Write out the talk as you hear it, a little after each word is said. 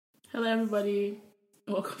Hello, everybody.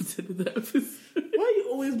 Welcome to the episode. Why you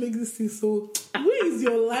always make this thing so... Where is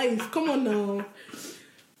your life? Come on now.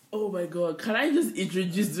 Oh my god. Can I just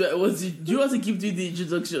introduce... Do you want to keep doing the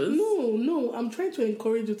introductions? No. I'm trying to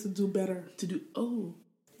encourage you to do better. Oh.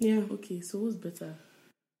 Yeah. Okay, so what's better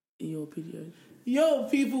in your opinion? Yo,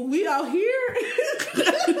 people, we out here.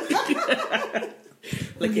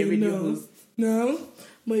 Like a radio host. No.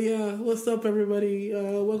 But yeah, what's up, everybody?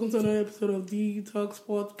 Welcome to another episode of the Talks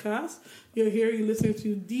Podcast. You're here, you're listening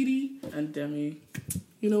to Didi. And Demi.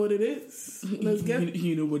 You know what it is. Let's get it.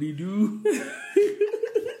 You know what he do.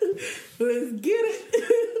 Let's get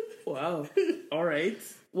it. Wow. All right.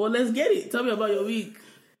 Well, let's get it. Tell me about your week.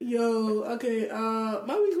 Yo, okay.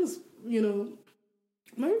 My week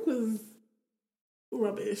was,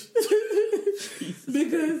 rubbish.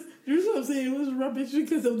 Because the reason I'm saying it was rubbish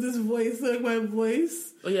because of this voice, like my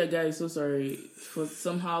voice. Oh yeah, guys, so sorry. For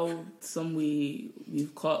some way,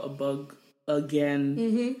 we've caught a bug again.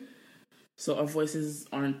 Mm-hmm. So our voices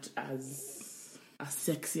aren't as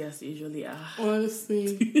sexy as they usually are.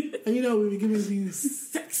 Honestly. And we'll be giving you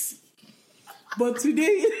sexy. But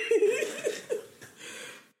today,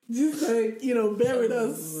 just bear with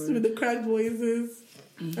us with the cracked voices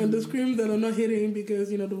and the screams that are not hitting because,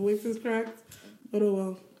 the voice is cracked. But oh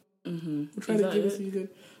well. Mm-hmm. We'll try to give it to you good.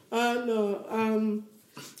 No.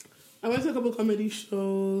 I went to a couple comedy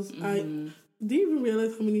shows. Mm-hmm. I didn't even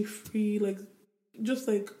realize how many free,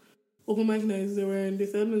 open mic nights there were in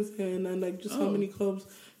this Edmonton and, how many clubs.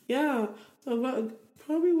 Yeah. So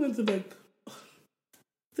probably went to,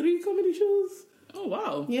 3 comedy shows. Oh,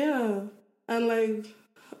 wow. Yeah. And,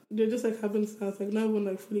 they're just, happenstance. Not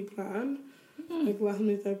even, fully planned. Mm-hmm. Last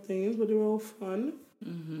minute type things. But they were all fun.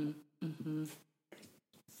 Mm-hmm. Mm-hmm.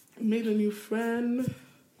 Made a new friend.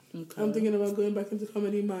 Okay. I'm thinking about going back into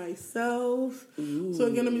comedy myself. Ooh. So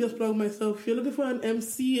again, let me just plug myself. If you're looking for an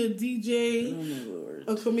MC, a DJ, oh my Lord,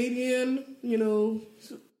 a comedian,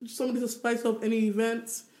 somebody to spice up any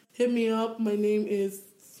events, hit me up. My name is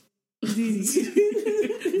Didi.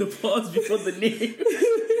 The pause before the name.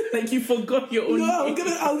 Like you forgot your own name.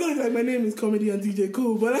 I was gonna my name is Comedian DJ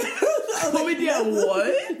Cool, but Comedian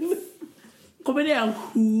what? Comedian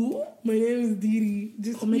who? My name is Didi.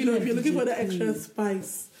 Just if you're looking for the extra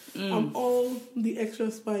spice, I'm all the extra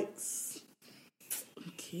spice.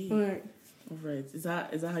 Okay. All right. Is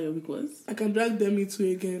that how your week was? I can drag Demi too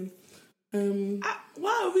again.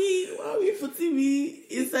 Why are we putting me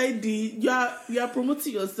inside the you are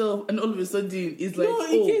promoting yourself and all of a sudden it's like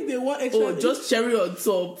in case they want extra, just cherry on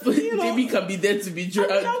top. Baby can be there to be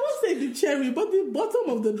dragged. I won't say the cherry, but the bottom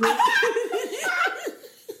of the drink.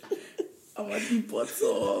 I'm at the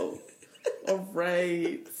bottom.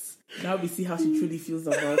 Alright. Now we see how she truly feels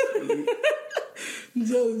about me.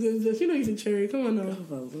 Just you're the cherry. Come on now. Oh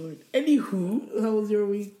my Lord. Anywho. How was your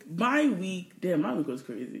week? My week was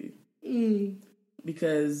crazy.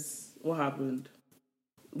 Because what happened?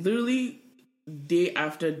 Literally day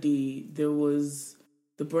after day, there was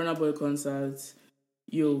the Burna Boy concert.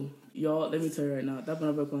 Y'all, let me tell you right now, that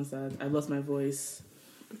Burna Boy concert, I lost my voice.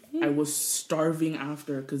 I was starving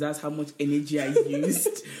after because that's how much energy I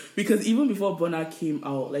used. Because even before Burna came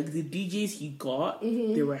out, the DJs he got,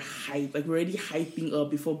 they were hyped. We're already hyping up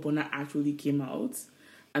before Burna actually came out.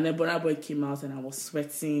 And then Burna Boy came out and I was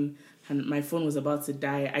sweating and my phone was about to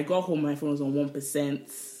die. I got home, my phone was on 1%.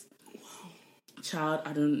 Wow. Child,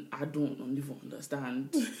 I don't even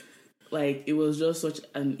understand. It was just such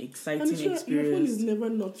an exciting experience. Your phone is never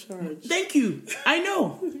not charged. Thank you. I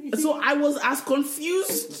know. So I was as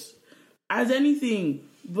confused as anything.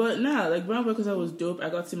 But Brown because I was dope. I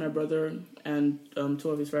got to see my brother and 2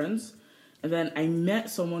 of his friends. And then I met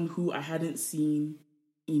someone who I hadn't seen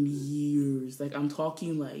in years. I'm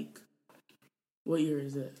talking what year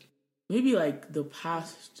is it? Maybe the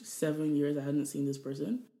past 7 years I hadn't seen this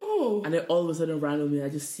person. Oh. And then all of a sudden randomly I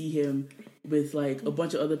just see him with a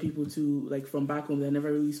bunch of other people too, from back home that I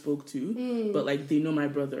never really spoke to, but they know my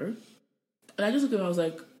brother. And I just looked at him, I was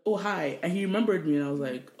like, oh hi, and he remembered me, and I was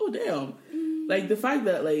like, oh damn. The fact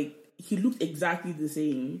that he looked exactly the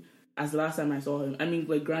same as the last time I saw him. I mean,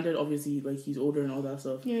 granted, obviously he's older and all that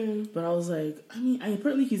stuff. Yeah. But I was like,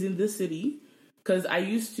 apparently he's in this city, because I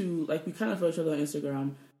used to we kind of follow each other on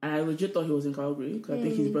Instagram, and I legit thought he was in Calgary because I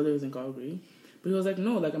think his brother is in Calgary. But he was like,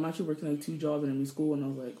 no, I'm actually working 2 jobs and I'm in school. And I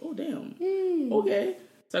was like, oh, damn. Okay.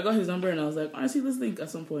 So I got his number and I was like, honestly, let's link at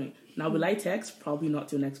some point. Now, will I text? Probably not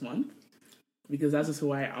till next month. Because that's just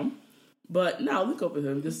who I am. But now I'll look up with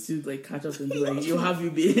him just to catch up and be like, yo, have you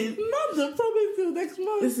been? Not probably till next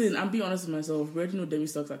month. Listen, I'm being honest with myself. We already know Debbie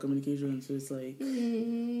sucks at communication. So it's you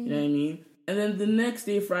know what I mean? And then the next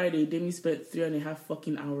day, Friday, Demi spent 3.5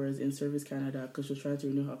 fucking hours in Service Canada because she was trying to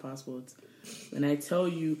renew her passport. And I tell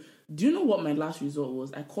you, do you know what my last resort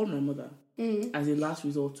was? I called my mother as a last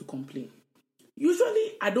resort to complain.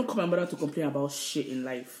 Usually, I don't call my mother to complain about shit in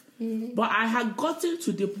life. But I had gotten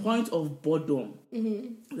to the point of boredom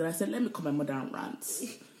that I said, let me call my mother and rant.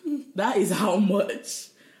 That is how much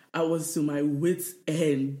I was to my wit's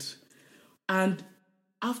end. And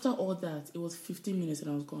after all that, it was 15 minutes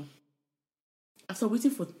and I was gone. After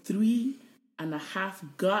waiting for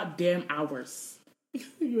 3.5 goddamn hours.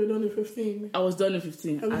 You were done in 15. I was done in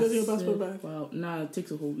 15. Have you got your passport back? Wow, nah, it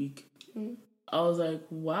takes a whole week. I was like,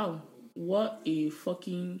 wow, what a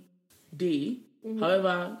fucking day.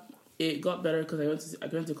 However, it got better because I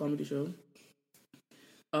went to a comedy show.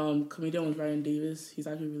 Comedian was Ryan Davis. He's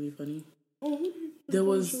actually really funny. There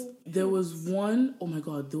was one, oh my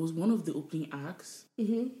god, there was one of the opening acts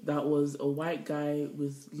that was a white guy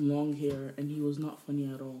with long hair and he was not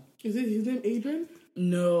funny at all. Is it his name Adrian?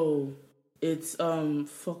 No. It's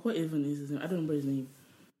fuck, what even is his name? I don't remember his name.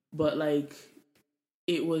 But like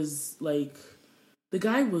it was like the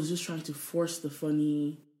guy was just trying to force the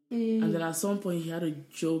funny and then at some point he had a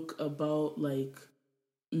joke about like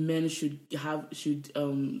men should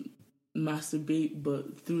masturbate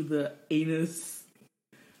but through the anus.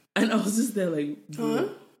 And I was just there like,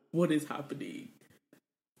 what is happening?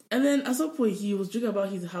 And then at some point he was joking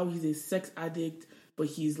about how he's a sex addict, but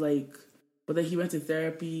then he went to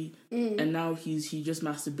therapy and now he just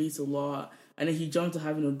masturbates a lot. And then he jumped to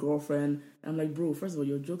having a girlfriend. And I'm like, bro, first of all,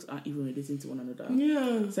 your jokes aren't even relating to one another.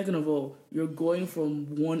 Yeah. Second of all, you're going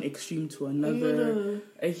from one extreme to another.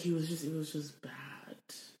 And it was just bad.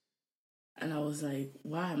 And I was like,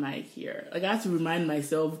 why am I here? Like, I had to remind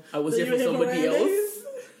myself I was here for somebody else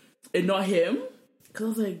and not him. Because I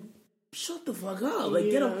was like, shut the fuck up. Like,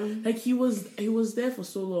 get up. Like, he was there for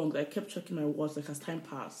so long. I kept checking my watch, like, as time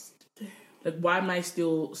passed. Like, why am I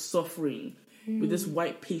still suffering with this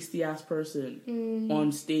white pasty ass person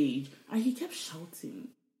on stage? And he kept shouting.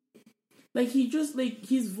 Like, he just, like,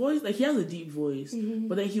 his voice, like, he has a deep voice.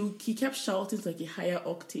 But then he kept shouting to, like, a higher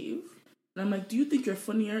octave. And I'm like, do you think you're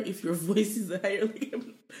funnier if your voice is higher?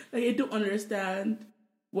 Like, I don't understand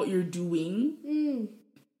what you're doing.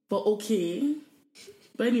 But okay.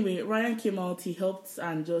 But anyway, Ryan came out, he helped,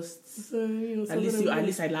 and just at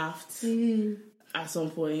least I laughed at some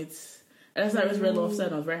point. And that's why I was Red Lobster,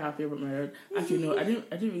 and I was very happy about my red. Actually, no, I didn't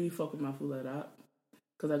really fuck with my food like that.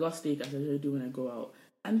 Because I got steak as I usually do when I go out.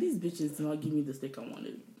 And these bitches did not give me the steak I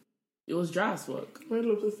wanted. It was dry as fuck. Red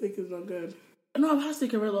Lobster steak is not good. No, I've had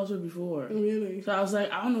steak at Red Lobster before. Really? So I was like,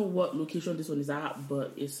 I don't know what location this one is at,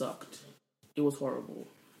 but it sucked. It was horrible.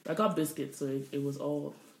 I got biscuits, so it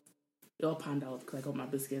all panned out because I got my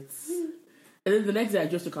biscuits. And then the next day I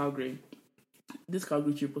drove to Calgary. This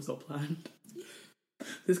Calgary trip was not planned.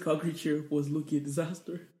 This Calgary trip was looking a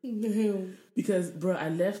disaster. Damn. Because, bro, I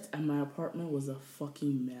left and my apartment was a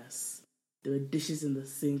fucking mess. There were dishes in the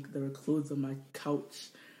sink. There were clothes on my couch.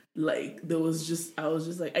 Like, I was just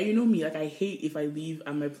like, and you know me, like, I hate if I leave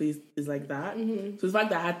and my place is like that. So the fact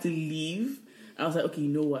that I had to leave, I was like, okay, you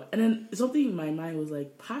know what? And then something in my mind was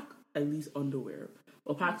like, pack at least underwear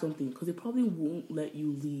or pack something because they probably won't let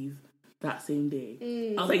you leave that same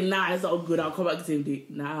day. I was like, nah, it's all good. I'll come back the same day.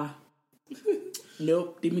 Nah.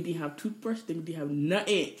 Nope. They didn't have toothbrush. They didn't have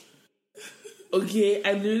nothing. Okay,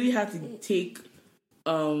 I literally had to take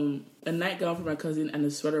a nightgown for my cousin and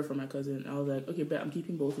a sweater for my cousin. I was like, okay, but I'm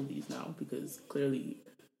keeping both of these now because clearly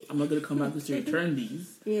I'm not gonna come back to return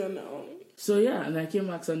these. Yeah, no. So yeah, and I came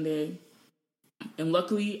back Sunday, and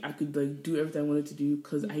luckily I could like do everything I wanted to do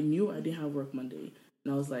because I knew I didn't have work Monday,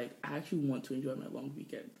 and I was like, I actually want to enjoy my long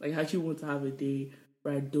weekend. Like, I actually want to have a day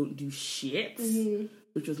where I don't do shit,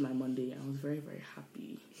 which was my Monday. I was very, very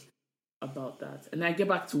happy about that, and I get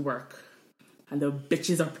back to work. And the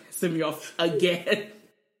bitches are pissing me off again.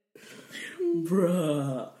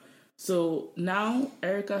 Bruh. So now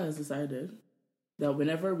Erica has decided that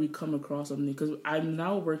whenever we come across something, because I'm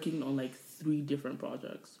now working on like 3 different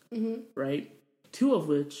projects, right? 2 of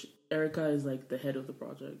which Erica is like the head of the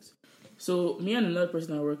projects. So me and another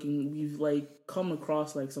person are working, we've like come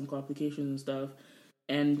across like some complications and stuff.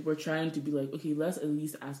 And we're trying to be like, okay, let's at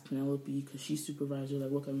least ask Penelope because she's supervisor.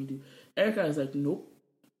 Like, what can we do? Erica is like, nope.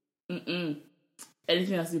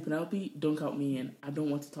 Anything has to do with Penelope, don't count me in. I don't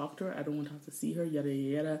want to talk to her. I don't want to have to see her, yada,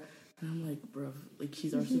 yada, yada. And I'm like, bruv, like,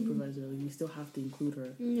 she's our supervisor. Like, we still have to include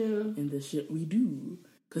her in the shit we do.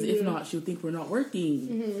 Because if not, she'll think we're not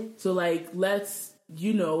working. So, like, let's,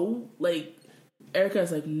 like,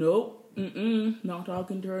 Erica's like, nope, not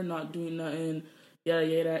talking to her, not doing nothing, yada,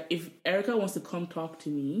 yada. If Erica wants to come talk to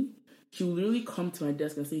me, she will literally come to my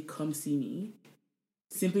desk and say, "Come see me,"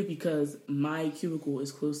 simply because my cubicle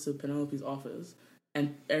is close to Penelope's office,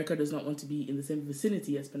 and Erica does not want to be in the same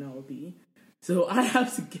vicinity as Penelope. So I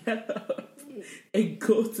have to get up and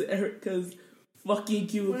go to Erica's fucking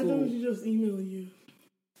cubicle. Why don't she just email you?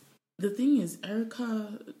 The thing is,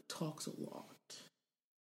 Erica talks a lot.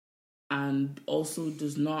 And also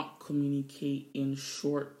does not communicate in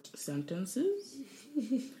short sentences.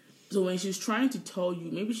 So when she's trying to tell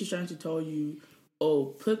you, maybe she's trying to tell you, oh,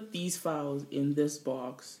 put these files in this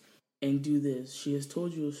box and do this. She has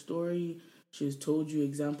told you a story. She has told you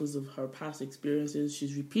examples of her past experiences.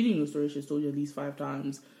 She's repeating the story she's told you at least 5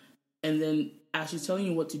 times. And then as she's telling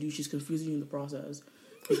you what to do, she's confusing you in the process.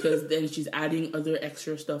 Because then she's adding other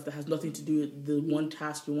extra stuff that has nothing to do with the one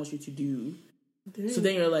task she wants you to do. Dang. So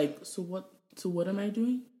then you're like, so what am I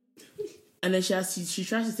doing? And then she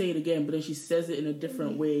tries to say it again, but then she says it in a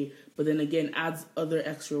different way, but then again adds other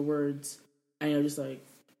extra words, and you're just like,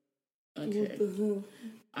 okay,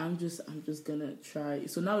 I'm just gonna try.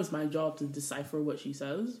 So now it's my job to decipher what she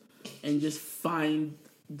says and just find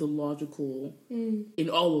the logical in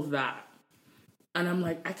all of that. And I'm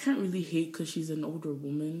like, I can't really hate because she's an older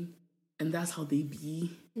woman, and that's how they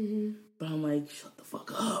be. Mm-hmm. But I'm like, shut the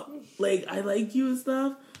fuck up. Like, I like you and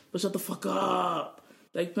stuff, but shut the fuck up.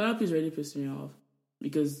 Like, Penelope's already pissed me off.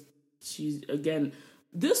 Because she's, again,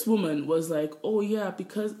 this woman was like, oh yeah,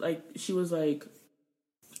 because, like, she was like,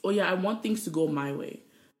 oh yeah, I want things to go my way.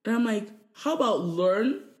 And I'm like, how about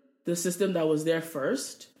learn the system that was there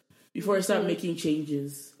first before I start making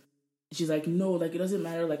changes? She's like, no, like, it doesn't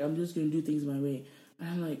matter. Like, I'm just going to do things my way. And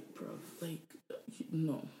I'm like, bro, like,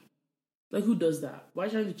 no. Like, who does that? Why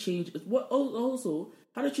trying to change? What? Also,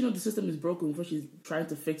 how does she know the system is broken before she's trying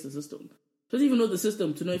to fix the system? She doesn't even know the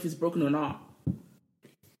system to know if it's broken or not. And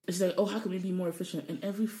she's like, oh, how can we be more efficient? And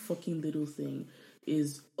every fucking little thing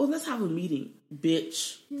is, oh, let's have a meeting.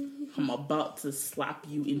 Bitch, I'm about to slap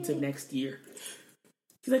you into next year.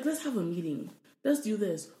 She's like, let's have a meeting. Let's do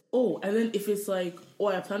this. Oh, and then if it's like, oh,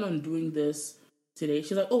 I plan on doing this today.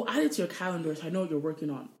 She's like, oh, add it to your calendar so I know what you're working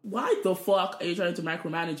on. Why the fuck are you trying to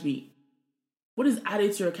micromanage me? What is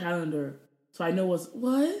added to your calendar? So I know what?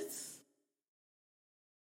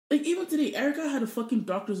 Like, even today, Erica had a fucking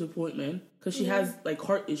doctor's appointment because she has, like,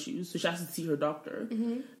 heart issues, so she has to see her doctor.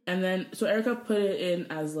 Mm-hmm. And then, so Erica put it in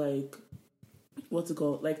as, like, what's it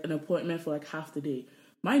called? Like, an appointment for, like, half the day.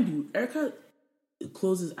 Mind you, Erica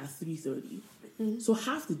closes at 3:30. Mm-hmm. So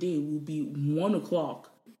half the day will be 1 o'clock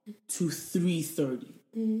to 3:30.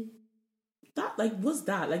 Mm-hmm. That, like, what's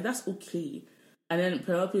that? Like, that's okay. And then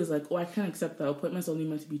Penelope is like, oh, I can't accept that. Appointment's only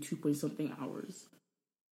meant to be 2-point-something hours.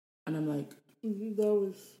 And I'm like...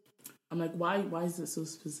 I'm like, why is it so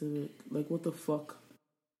specific? Like, what the fuck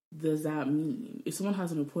does that mean? If someone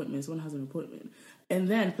has an appointment, someone has an appointment. And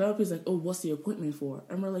then Penelope's like, oh, what's the appointment for?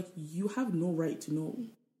 And we're like, you have no right to know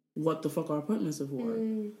what the fuck our appointments are for.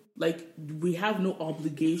 Like, we have no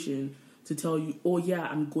obligation to tell you, oh, yeah,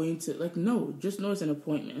 I'm going to... Like, no, just know it's an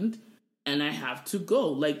appointment. And I have to go.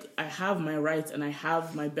 Like, I have my rights and I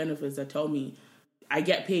have my benefits that tell me I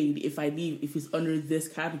get paid if I leave, if it's under this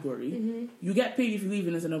category. Mm-hmm. You get paid if you leave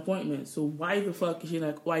and it's an appointment. So why the fuck is she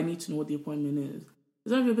like, oh, I need to know what the appointment is?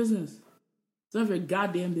 It's none of your business. It's none of your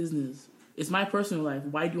goddamn business. It's my personal life.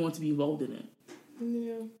 Why do you want to be involved in it?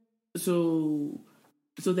 Yeah. So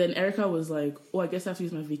then Erica was like, oh, I guess I have to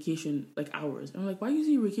use my vacation, like, hours. And I'm like, why are you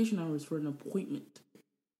using your vacation hours for an appointment?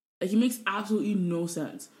 Like, it makes absolutely no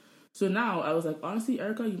sense. So now I was like, honestly,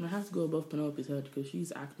 Erica, you might have to go above Penelope's head because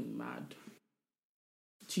she's acting mad.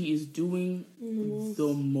 She is doing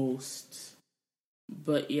the most.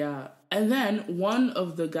 But yeah. And then one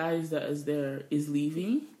of the guys that is there is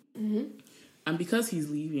leaving. Mm-hmm. And because he's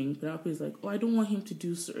leaving, Penelope is like, oh, I don't want him to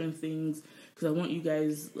do certain things because I want you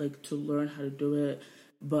guys, like, to learn how to do it.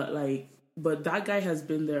 But that guy has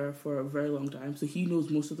been there for a very long time, so he knows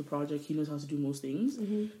most of the project. He knows how to do most things.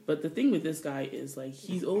 Mm-hmm. But the thing with this guy is, like,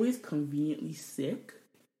 he's always conveniently sick.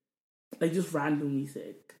 Like, just randomly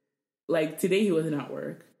sick. Like, today he wasn't at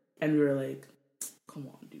work, and we were like, come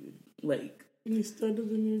on, dude. Like... And he started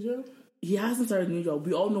a new job? He hasn't started a new job.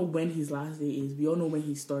 We all know when his last day is. We all know when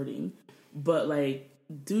he's starting. But, like,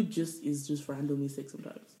 dude is just randomly sick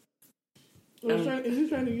sometimes. Well, is he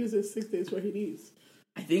trying to use his 6 days where he needs?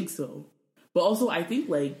 I think so. But also, I think,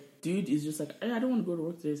 like, dude is just like, I don't want to go to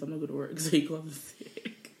work today, so I'm not going to work. So he calls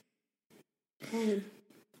sick.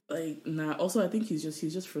 Like, nah. Also, I think he's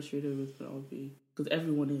just frustrated with Penelope. Because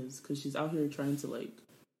everyone is. Because she's out here trying to, like,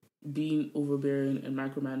 being overbearing and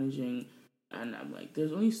micromanaging. And I'm like,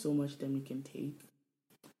 there's only so much Demi can take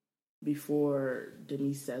before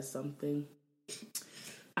Demi says something.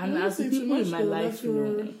 And as the people in my life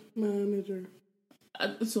know, manager.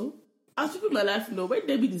 So, as people in my life know, when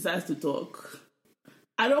Debbie decides to talk,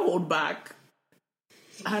 I don't hold back.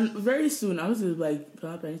 And very soon, I was just like,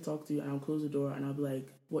 Penelope, I need to talk to you, and I'll close the door, and I'll be like,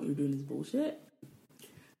 what you're doing is bullshit.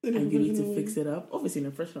 And you need to fix it up. Obviously, in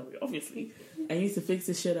a professional way, obviously. And you need to fix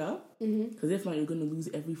this shit up. Because if not, you're going to lose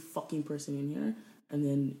every fucking person in here. And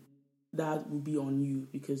then that will be on you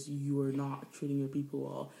because you are not treating your people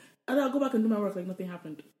well. And I'll go back and do my work like nothing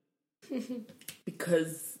happened.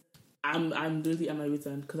 Because I'm really at my wit's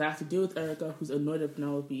end. Because I have to deal with Erica, who's annoyed at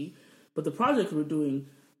Penelope. But the project we're doing,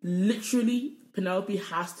 literally, Penelope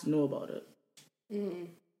has to know about it.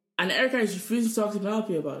 And Erica is refusing to talk to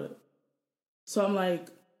Penelope about it. So I'm like,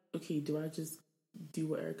 okay, do I just do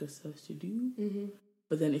what Erica says to do?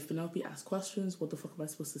 But then if Penelope asks questions, what the fuck am I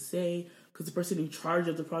supposed to say? Because the person in charge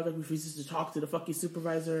of the project refuses to talk to the fucking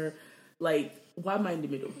supervisor. Like, why am I in the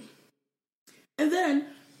middle? And then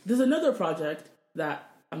there's another project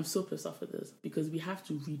that I'm so pissed off with this because we have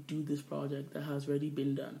to redo this project that has already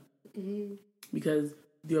been done. Because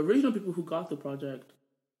the original people who got the project,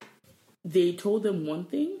 they told them one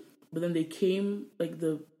thing, but then they came, like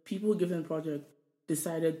the people who gave them the project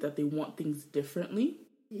decided that they want things differently.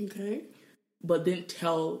 Okay. But didn't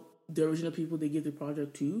tell the original people they gave the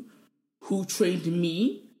project to, who trained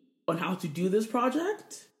me on how to do this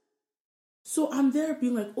project. So I'm there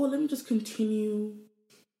being like, oh, let me just continue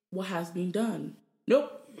what has been done.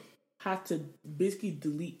 Nope. Had to basically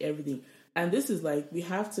delete everything. And this is like, we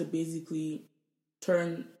have to basically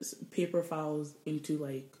turn paper files into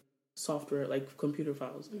like software, like computer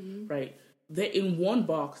files, right? In one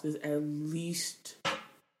box, there's at least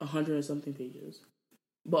 100 and something pages.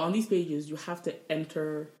 But on these pages, you have to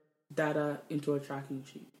enter data into a tracking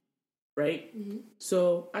sheet, right?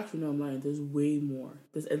 So, actually, no, I'm lying. There's way more.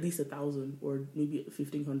 There's at least 1,000 or maybe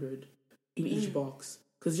 1,500 in each box.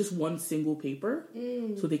 Because just one single paper.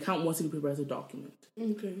 So they count one single paper as a document.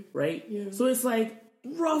 Okay. Right? Yeah. So it's like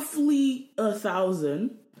roughly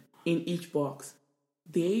 1,000 in each box.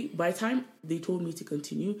 By the time they told me to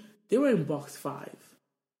continue, they were in box 5.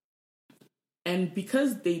 And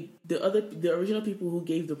because the original people who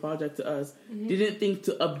gave the project to us didn't think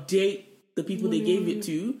to update the people they gave it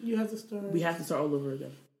to, we have to start all over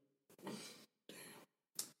again.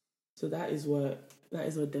 So that is what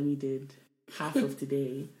Demi did half of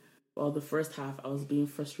today. Well, the first half I was being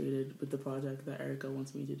frustrated with the project that Erica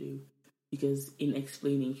wants me to do because in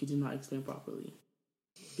explaining she did not explain properly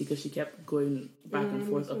because she kept going back and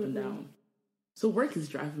forth, up and down. So work is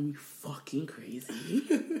driving me fucking crazy.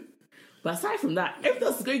 But aside from that, everything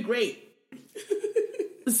else is going great.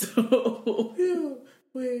 So... Yeah,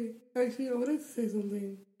 wait. Actually, I wanted to say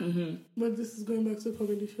something. But this is going back to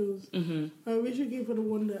comedy shows. I wish you gave for the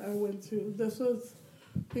one that I went to. This was...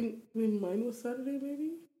 I think mine was Saturday,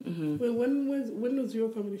 maybe? Wait, when was your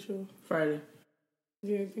comedy show? Friday.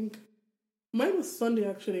 Yeah, I think... Mine was Sunday,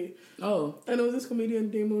 actually. Oh. And it was this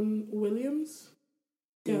comedian, Damon Williams.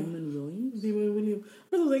 Damon Williams? Damon Williams.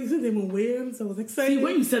 I was like, is it Damon Williams? I was excited. See,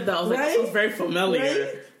 when you said that, I was like, that was very familiar.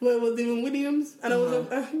 Right? But it was Damon Williams. And I was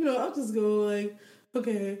like, I'll just go like,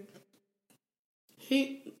 okay.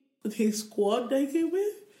 His squad that he came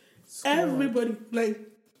with, everybody,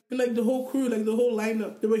 like the whole crew, like the whole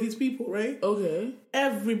lineup, they were his people, right? Okay.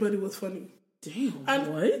 Everybody was funny. Damn,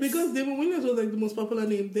 and what? Because Damon Williams was like the most popular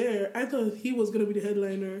name there, I thought he was going to be the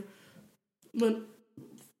headliner. But,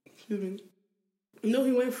 excuse me. No,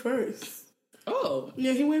 he went first. Oh.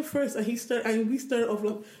 Yeah, he went first and we started off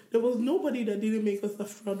like, there was nobody that didn't make us laugh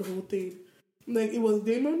throughout the whole thing. Like, it was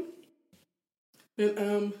Damon.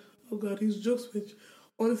 And, oh God, his jokes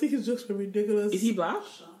honestly, his jokes were ridiculous. Is he black?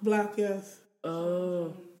 Black, yes.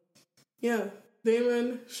 Oh. Yeah.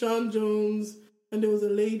 Damon, Sean Jones, and there was a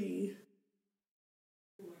lady.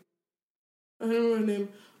 I don't remember her name,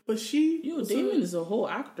 but she. Damon is a whole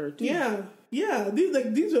actor too. Yeah, yeah.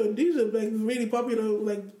 These are like really popular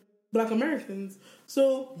like Black Americans.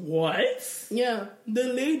 So what? Yeah, the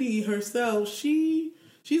lady herself, she's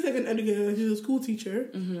like an educator. She's a school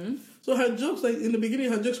teacher. So her jokes, like in the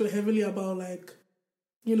beginning, her jokes were heavily about like,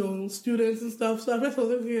 students and stuff. So I was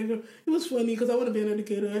like, it was funny because I want to be an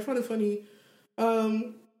educator. I found it funny.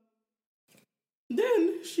 Then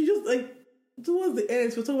she just like. Towards the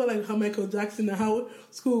end, she was talking about like how Michael Jackson and how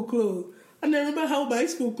school closed. And I remember how my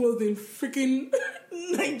school closed in freaking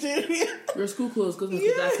Nigeria. Your school closed because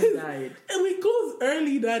Michael Jackson died. And we closed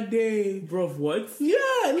early that day. Bro, what? Yeah,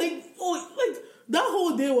 like that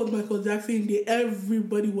whole day was Michael Jackson Day.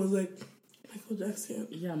 Everybody was like, Michael Jackson.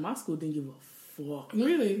 Yeah, my school didn't give a fuck.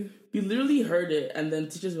 Really? We literally heard it, and then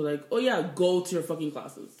teachers were like, oh yeah, go to your fucking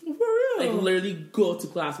classes. For real? Like, literally go to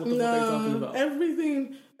class. What the fuck are you talking about?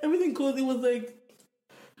 everything cool. It was like,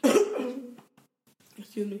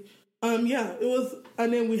 excuse me. Yeah, it was,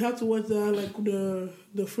 and then we had to watch the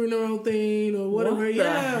funeral thing or whatever. What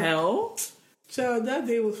the hell? Child, that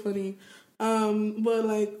day was funny. But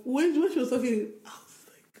like when she was talking, I was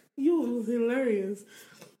like, yo, it was hilarious.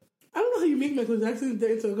 I don't know how you make Michael Jackson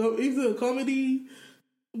into a comedy,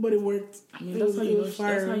 but it worked. I mean, that's how you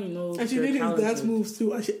know. And she did his dance moves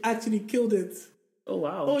too, and she actually killed it. Oh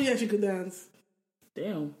wow! Oh yeah, she could dance.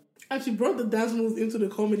 Damn. And she brought the dance moves into the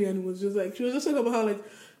comedy, and it was just like she was just talking about how like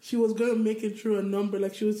she was gonna make it through a number.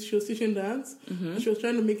 Like she was teaching dance, and she was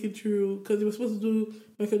trying to make it through because he was supposed to do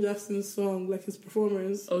Michael Jackson's song, like his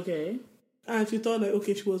performance. Okay. And she thought like,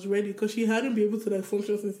 okay, she was ready because she hadn't been able to like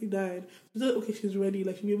function since he died. She thought, okay, she's ready.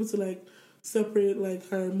 Like she'll be able to like separate like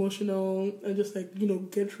her emotional and just like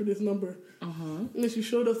get through this number. And then she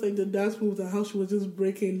showed us like the dance moves and how she was just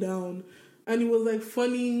breaking down. And it was like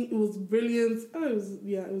funny. It was brilliant. Oh, it was.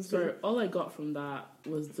 Sorry, good. All I got from that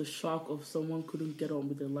was the shock of someone couldn't get on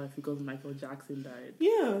with their life because Michael Jackson died.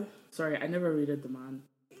 Yeah. Sorry, I never rated the man.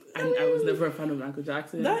 I was never a fan of Michael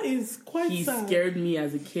Jackson. That is quite sad. He scared me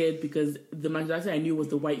as a kid because the Michael Jackson I knew was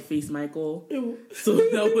the white face Michael. Ew. So I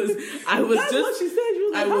was That's what she said. She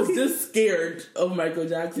was like, I was just scared of Michael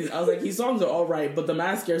Jackson. I was like, his songs are all right, but the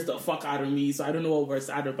man scares the fuck out of me, so I don't know what we're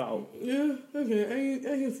sad about. Yeah, okay, I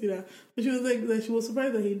can see that. But she was like she was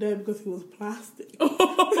surprised that he died because he was plastic.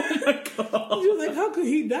 Oh my god. She was like, how could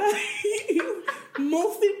he die? He was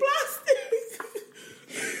mostly plastic.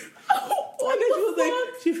 And then she was like,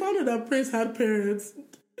 she found out that Prince had parents.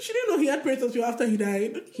 She didn't know he had parents until after he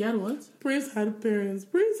died. He had what? Prince had parents.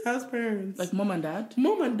 Prince has parents. Like mom and dad?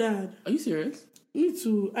 Mom and dad. Are you serious? Me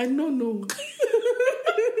too. I don't know.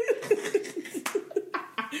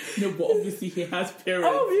 No, but obviously he has parents.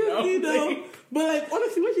 Obviously, though. But like,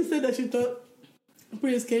 honestly, when she said that she thought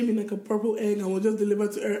Prince came in like a purple egg and was just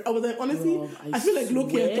delivered to her, I was like, honestly, bro, I feel like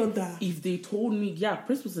Loki thought that. If they told me, yeah,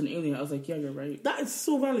 Prince was an alien, I was like, yeah, you're right. That is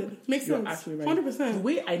so valid. Makes sense. You're actually right. 100%. The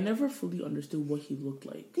way I never fully understood what he looked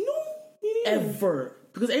like. No, me neither. Ever.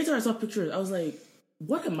 Because anytime I saw pictures, I was like,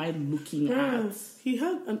 what am I looking at? He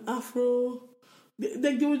had an afro.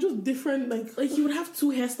 Like, they were just different. Like he would have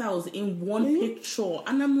two hairstyles in one picture.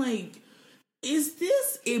 And I'm like, is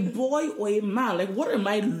this a boy or a man? Like, what am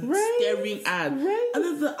I staring at? Right. And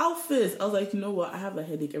then the outfits. I was like, you know what? I have a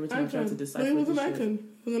headache every time I try to decipher it was an shit. icon.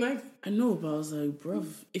 It was an icon. I know, but I was like, bruv.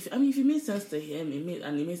 If it made sense to him,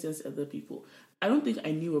 it made sense to other people. I don't think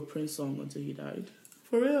I knew a Prince song until he died.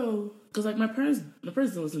 For real. Because like my parents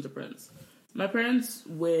didn't listen to Prince. My parents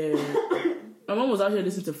were. My mom was out here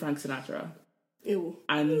listening to Frank Sinatra. Ew.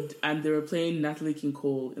 And they were playing Natalie King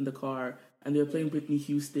Cole in the car, and they were playing Whitney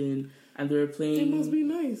Houston, and they were playing. It must be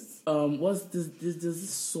nice. What's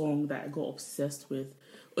this song that I got obsessed with?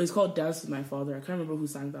 Oh, it's called Dance with My Father. I can't remember who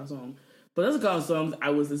sang that song, but that's the kind of songs I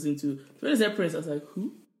was listening to. When they said Prince, I was like,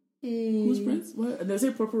 who? Who's Prince? What? And they say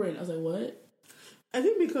Purple Rain. I was like, what? I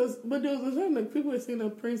think but there was a time like people were saying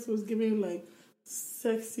that Prince was giving like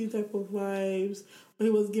sexy type of vibes. He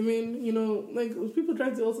was giving, like people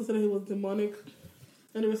tried to also say that he was demonic,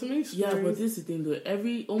 and there were so many stories. Yeah, but this is the thing though.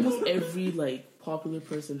 Almost every like popular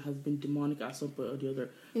person has been demonic at some point or the other.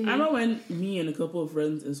 Mm-hmm. I remember when me and a couple of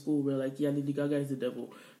friends in school were like, "Yeah, Lady Gaga is the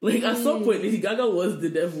devil." Like at some point, Lady Gaga was the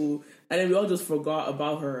devil, and then we all just forgot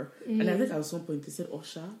about her. Mm-hmm. And I think at some point they said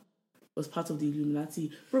Usher was part of the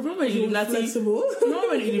Illuminati. But remember when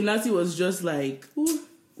Illuminati was just like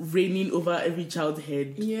reigning over every child's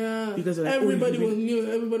head. Yeah. Because like, everybody was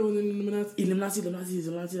new. Everybody was in Illuminati. Illuminati.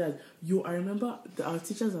 That I remember our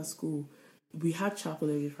teachers at school, we had chapel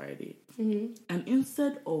every Friday. Mm-hmm. And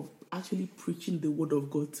instead of actually preaching the word of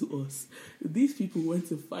God to us, these people went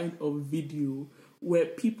to find a video where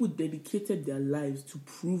people dedicated their lives to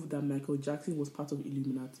prove that Michael Jackson was part of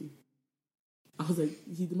Illuminati. I was like,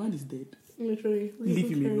 the man is dead. Literally. Leave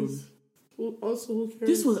him alone. Who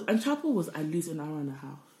cares? And chapel was at least an hour and a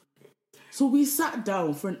half. So we sat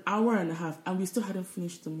down for an hour and a half and we still hadn't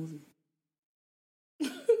finished the movie.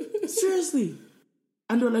 Seriously.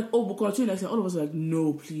 And they were like, oh, but continue. I said, all of us were like,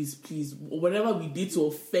 no, please. Whatever we did to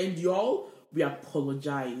offend y'all, we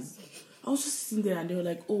apologize. I was just sitting there and they were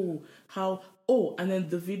like, and then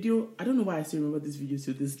the video, I don't know why I still remember this video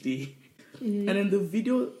to this day. Mm-hmm. And then the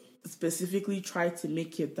video specifically tried to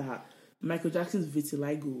make it that Michael Jackson's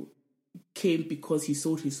vitiligo came because he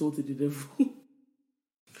sold his soul to the devil.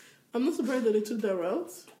 I'm not surprised that they took that route.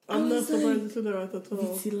 I'm not surprised they took that route at all.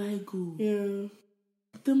 Vitiligo. Yeah.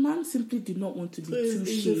 The man simply did not want to be too shades.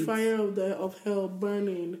 It's the fire of hell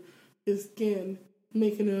burning his skin,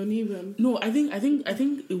 making it uneven. No, I think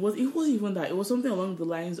it wasn't even that. It was something along the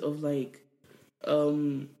lines of like,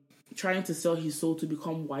 trying to sell his soul to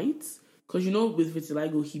become white. Because, you know, with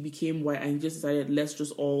vitiligo, he became white and he just decided, let's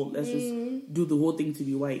just do the whole thing to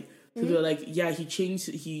be white. So they were like, yeah,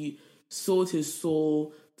 he sold his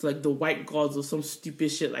soul to, like, the white gods or some stupid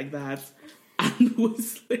shit like that. And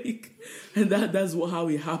was like, and that's how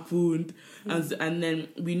it happened. And then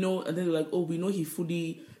we know, and then they're like, oh, we know he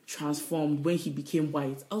fully transformed when he became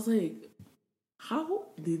white. I was like, how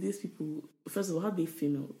did these people, first of all, how they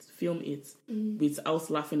film it without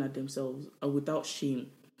laughing at themselves or without shame?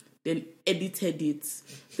 Then edited it.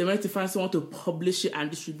 They went to find someone to publish it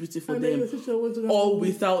and distribute it for them, all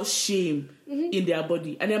without shame in their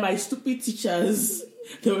body. And then my stupid teachers,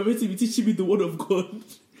 they were meant to be teaching me the word of God,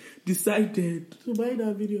 decided to buy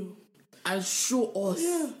that video and show us.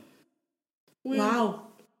 Yeah. Wow.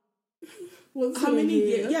 How many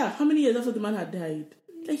years? Yeah, how many years after the man had died?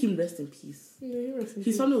 Let him rest in peace. Yeah,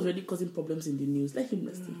 his family was already causing problems in the news. Let him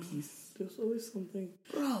rest in peace. There's always something.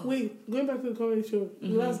 Bro. Wait, going back to the comedy show, the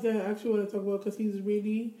last guy I actually want to talk about because he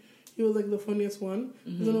was like the funniest one.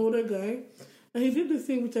 He's an older guy. And he did this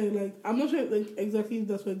thing which I like. I'm not sure like exactly if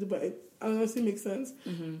that's what he did, but it honestly makes sense.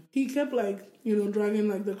 He kept like, you know, dragging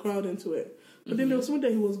like the crowd into it. But then there was something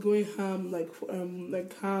that he was going ham, like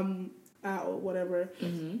ham out or whatever.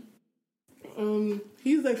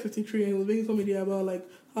 He's like 53 and he was making comedy about like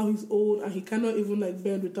how he's old and he cannot even like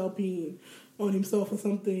bend without peeing on himself or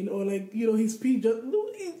something, or like, you know, his pee just,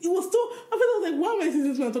 it was so, I was like, why am I seeing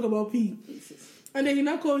this man talk about pee? And then he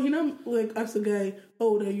now like asked the guy, how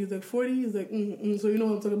old are you? He's like 40. He's like, so you know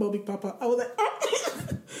what I'm talking about, Big Papa. I was like, ah.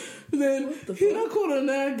 Then he now called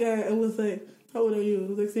another guy and was like, how old are you? He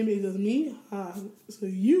was like, same age as me. So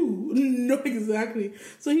you know exactly.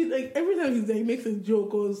 So he's like, every time he's like makes a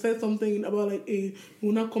joke or says something about like, hey, you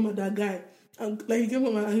will not come at that guy. And like he came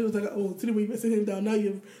home and he was like, oh, today we were sitting down. Now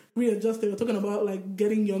you've readjusted. We're talking about like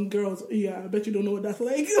getting young girls. Yeah, I bet you don't know what that's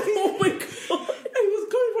like. Oh my god! And he was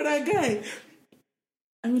going for that guy.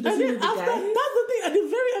 I mean, and then after that's the thing. At the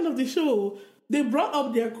very end of the show, they brought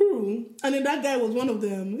up their crew, and then that guy was one of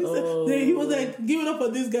them. He was like giving up for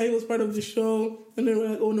this guy. He was part of the show, and they were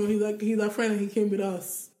like, "Oh no, he's our friend, and he came with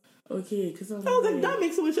us." Okay, because I was like, that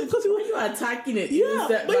makes so much sense. Because you were attacking it. Yeah,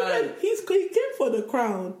 but he came for the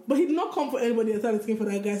crowd, but he did not come for anybody else. He came for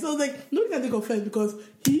that guy. So I was like, nobody can take offense because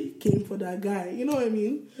he came for that guy. You know what I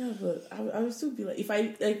mean? Yeah, but I would still be like,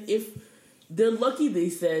 if they're lucky, they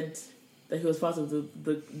said that he was part of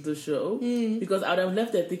the show, because I would have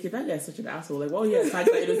left there thinking that guy's such an asshole. Like, well, he attacked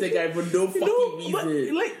that innocent guy for no fucking reason.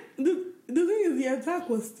 But, like the thing is, the attack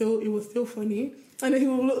was still funny. And then he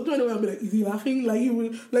would turn around and be like, is he laughing? Like, he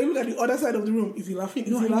would like look at the other side of the room. Is he laughing?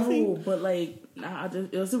 Is he laughing? No, but like,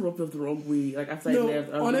 it was rubbed off the wrong way. Like, after I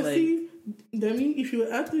left, honestly, Demi, if you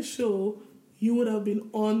were at the show, you would have been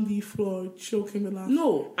on the floor choking with laughter.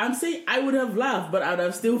 No, I'm saying I would have laughed, but I would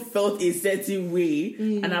have still felt a certain way.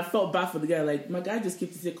 And I felt bad for the guy. Like, my guy just came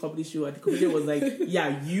to say comedy show, and the comedian was like,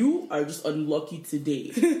 yeah, you are just unlucky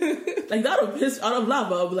today. Like, that would have pissed out of laugh,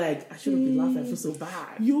 but I'd be like, I shouldn't be laughing, I feel so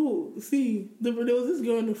bad. You, see, there was this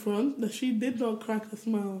girl in the front that she did not crack a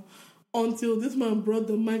smile until this man brought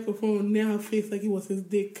the microphone near her face like it was his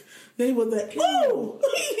dick. Then he was like, oh!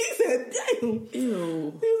 He said, damn.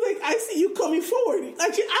 Ew. He was like, I see you coming forward.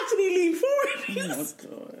 Like, she actually leaned forward. Oh, my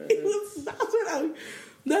God.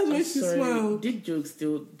 That's when she smiled. Dick jokes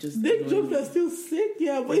still just... Dick jokes are still sick,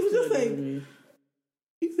 yeah. But he was just like...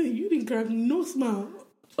 He said, you didn't crack no smile.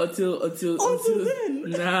 Until then.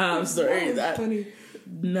 Nah, I'm sorry. That funny.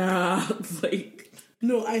 Nah, like...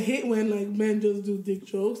 No, I hate when like men just do dick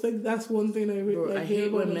jokes. Like, that's one thing I really like. I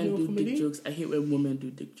hate when men do dick jokes. I hate when women do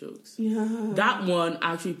dick jokes. Yeah, that one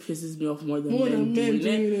actually pisses me off more than men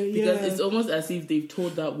doing it, because it's almost as if they've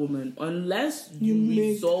told that woman, unless you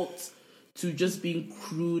resort to just being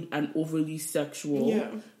crude and overly sexual,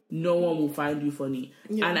 no one will find you funny.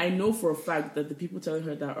 Yeah. And I know for a fact that the people telling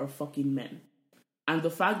her that are fucking men. And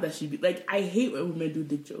the fact that she be like, I hate when women do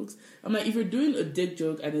dick jokes. I'm like, if you're doing a dick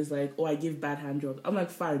joke and it's like, oh, I give bad hand jobs, I'm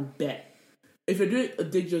like, fine, bet. If you're doing a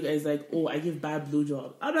dick joke and it's like, oh, I give bad blue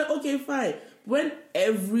job, I'm like, okay, fine. When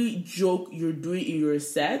every joke you're doing in your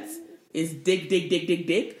set is dick,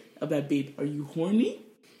 I'm like, babe, are you horny?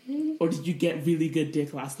 Or did you get really good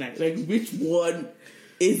dick last night? Like, which one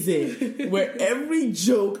is it? Where every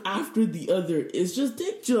joke after the other is just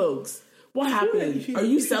dick jokes. What happened? Are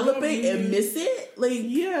you celibate and miss it? Like,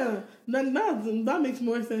 yeah, that makes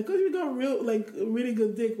more sense. Because you got really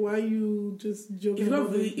good dick, why are you just joking?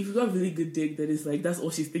 If you got really good dick, then it's like that's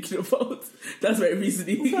all she's thinking about. That's my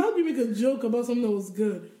reasoning. So how do you make a joke about something that was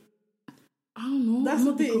good? I don't know. That's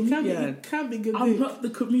the thing. It can't be good dick. I'm not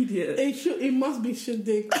the comedian. It must be shit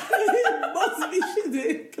dick. It must be shit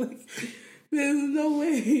dick. Like, There's no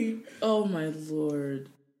way. Oh my lord.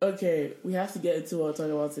 Okay, we have to get into what we're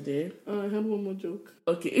talking about today. I have one more joke.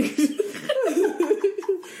 Okay.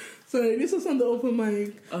 Sorry, this was on the open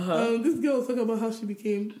mic. This girl was talking about how she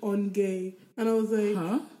became on-gay. And I was like,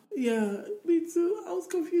 yeah, me too. I was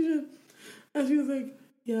confused. And she was like,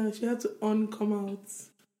 yeah, she had to on-come out.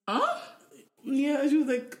 Huh? Yeah, she was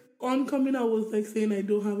like, on-coming out was like saying I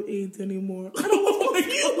don't have AIDS anymore. And I was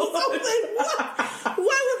confused. I was like, what?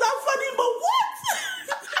 Why was that funny? But what?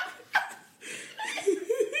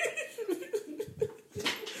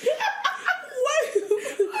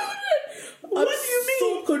 What do you mean? So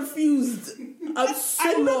confused. I'm so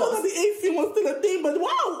I remember lost. that the AC was still a thing, but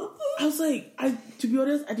wow. I was like, to be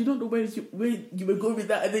honest, I did not know where you were going with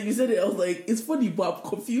that, and then you said it. I was like, it's funny, but I'm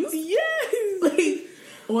confused. Yes. Like,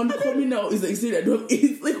 one coming out is like saying I don't have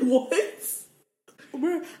AIDS. Like, what?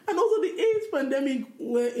 And also the AIDS pandemic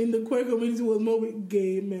where in the queer community was more with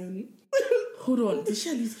gay men. Hold on, did she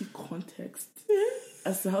at least give context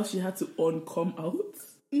as to how she had to come out?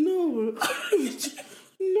 No.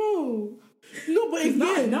 No, but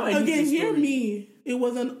again, hear me. It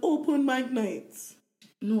was an open mic night.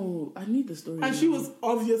 No, I need the story. And she was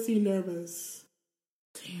obviously nervous.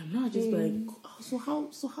 Damn, now I just like, so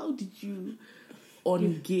how did you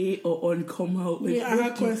gay or come out? Like, yeah, I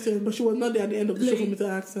had questions, but she was not there at the end of the show for me to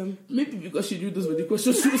ask them. Maybe because she knew those were the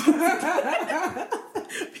questions she was going to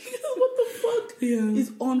because what the fuck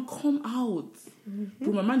is come out? Mm-hmm.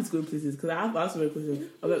 Bro, my mind is going places because I have asked her a question.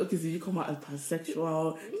 I'm like, okay, so did you come out as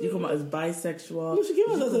pansexual? Did you come out as bisexual? No, she came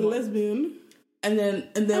out as a lesbian. And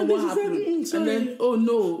then what happened? Said, and then, oh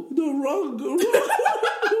no. The wrong one.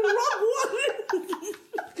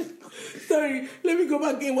 Sorry, let me go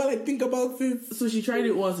back in while I think about it. So she tried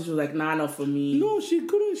it once and she was like, nah, not for me. No, she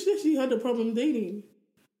couldn't. She said she had a problem dating.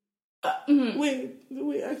 Wait,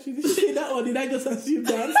 actually, did she say that or did I just assume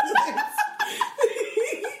that?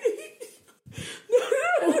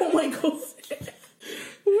 Oh my god.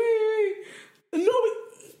 Wait. No,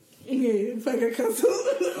 okay, if I can cancel.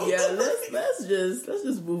 Yeah, let's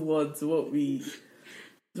just move on to what we're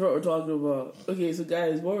talking about. Okay, so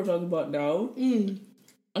guys, what we're talking about now, I'm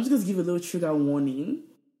just gonna give a little trigger warning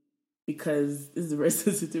because this is a very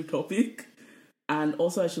sensitive topic. And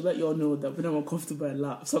also I should let you all know that when I'm uncomfortable I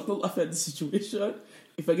laugh. So I'm not laughing at the situation.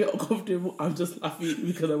 If I get uncomfortable, I'm just laughing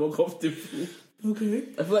because I'm uncomfortable. Okay.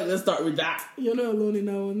 I feel like let's start with that. You're not alone in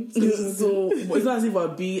that one. So it's not as if we're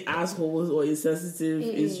being assholes or insensitive.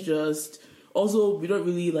 It's just also we don't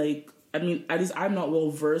really like. I mean, at least I'm not well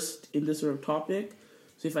versed in this sort of topic.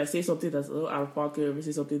 So if I say something that's a little out of pocket, or if I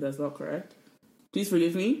say something that's not correct, please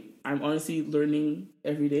forgive me. I'm honestly learning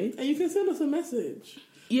every day. And you can send us a message.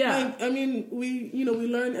 Yeah. Like, I mean, we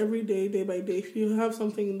learn every day, day by day. If you have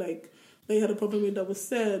something like that you had a problem with that was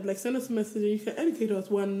said, like send us a message and you can educate us.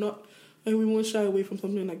 We're not. And we won't shy away from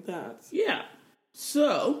something like that. Yeah.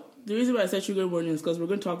 So, the reason why I said trigger warning is because we're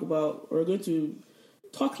going to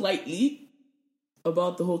talk lightly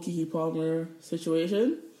about the whole Keke Palmer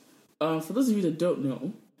situation. For those of you that don't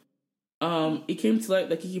know, it came to light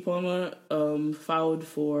that Keke Palmer filed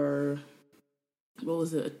for, what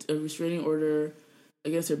was it, a restraining order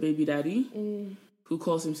against her baby daddy, who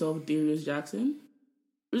calls himself Darius Jackson.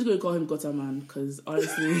 We're just going to call him Gutter Man, because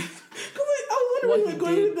honestly... What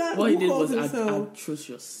he did was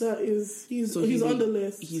atrocious. That is, he's on the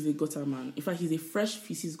list. He's a gutter man. In fact, he's a fresh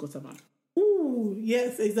feces gutter man. Ooh,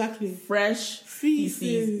 yes, exactly. Fresh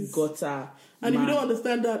feces gutter. And if you don't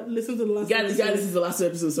understand that, listen to the last episode. Listen to the last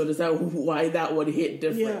episode to understand why that one hit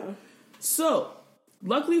different. Yeah. So,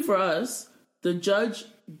 luckily for us, the judge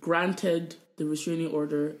granted the restraining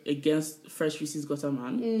order against fresh feces gutter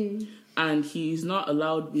man. And he's not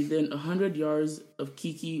allowed within 100 yards of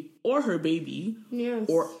Keke or her baby,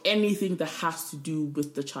 or anything that has to do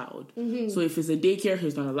with the child. So if it's a daycare,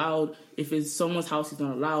 he's not allowed. If it's someone's house, he's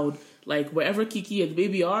not allowed. Like, wherever Keke and the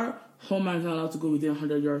baby are, Homeland's not allowed to go within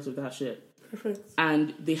 100 yards of that shit. Perfect.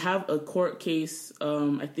 And they have a court case,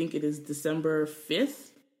 I think it is December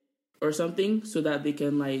 5th or something, so that they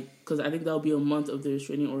can, like, because I think that'll be a month of the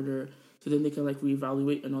restraining order, so then they can, like,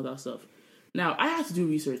 reevaluate and all that stuff. Now, I had to do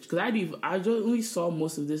research because I only saw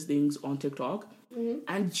most of these things on TikTok.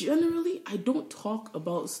 And generally, I don't talk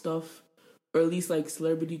about stuff, or at least like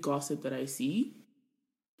celebrity gossip that I see.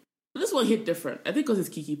 But this one hit different. I think because it's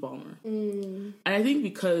Keke Palmer. And I think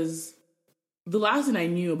because the last thing I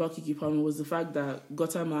knew about Keke Palmer was the fact that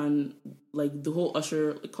Gutter Man, like the whole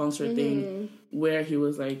Usher concert thing, where he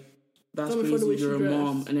was like, that's crazy, you're a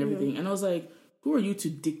mom and everything. And I was like, who are you to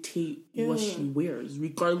dictate what she wears,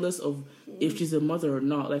 regardless of if she's a mother or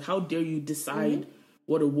not? Like, how dare you decide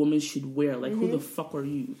what a woman should wear? Like, who the fuck are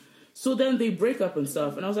you? So then they break up and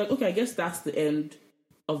stuff, and I was like, okay, I guess that's the end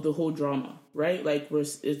of the whole drama, right? Like,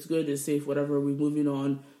 it's good, it's safe, whatever, we're moving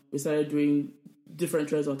on. We started doing different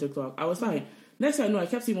trends on TikTok. I was fine. Next thing I know, I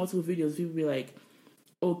kept seeing multiple videos, people be like,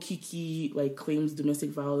 oh, Kiki, like, claims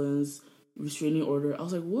domestic violence, restraining order. I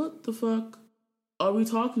was like, what the fuck are we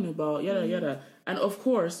talking about? Yada, yada. And of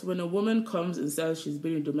course, when a woman comes and says she's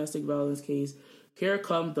been in a domestic violence case, here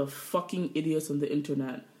come the fucking idiots on the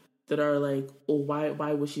internet that are like, oh,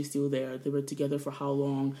 why was she still there? They were together for how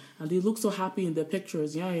long? And they look so happy in their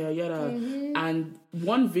pictures, yada, yada. And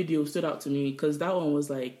one video stood out to me, because that one was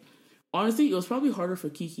like, honestly, it was probably harder for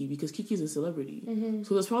Kiki, because Kiki's a celebrity.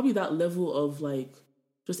 So there's probably that level of, like,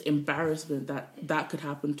 just embarrassment that could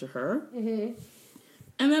happen to her. And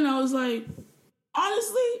then I was like,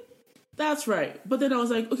 honestly, that's right. But then I was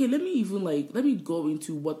like, okay, let me go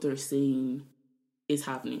into what they're saying is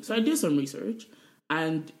happening. So I did some research,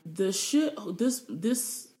 and the shit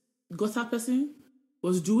this gutter person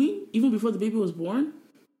was doing, even before the baby was born,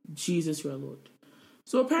 Jesus your Lord.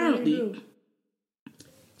 So apparently,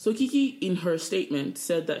 so Kiki, in her statement,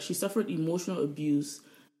 said that she suffered emotional abuse,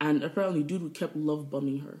 and apparently dude kept love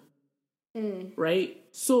bombing her. Right?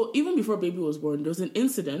 So even before baby was born, there was an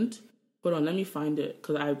incident. Hold on, let me find it,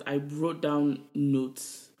 because I wrote down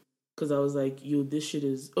notes, because I was like, yo, this shit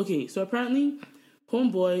is... Okay, so apparently,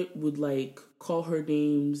 homeboy would, like, call her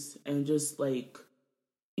names and just, like,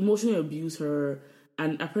 emotionally abuse her,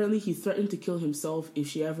 and apparently he threatened to kill himself if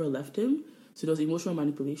she ever left him. So there was emotional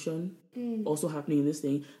manipulation also happening in this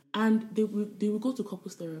thing, and they would go to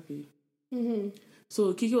couples therapy.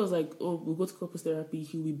 So Kiki was like, oh, we'll go to couples therapy,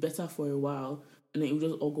 he'll be better for a while, and then it would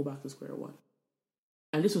just all go back to square one.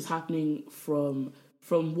 And this was happening from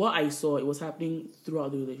what I saw, it was happening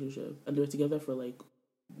throughout the relationship. And they were together for, like,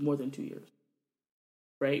 more than 2 years.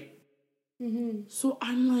 Right? So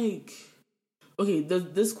I'm like... Okay,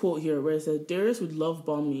 there's this quote here where it says, Darius would love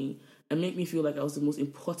bomb me and make me feel like I was the most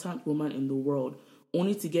important woman in the world,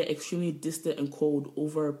 only to get extremely distant and cold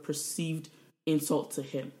over a perceived insult to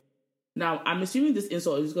him. Now, I'm assuming this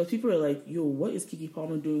insult is because people are like, yo, what is Keke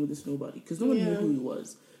Palmer doing with this nobody? Because no one knew who he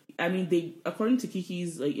was. I mean, they, according to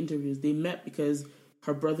Kiki's, like, interviews, they met because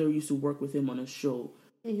her brother used to work with him on a show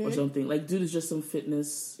or something. Like, dude is just some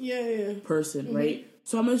fitness person, right?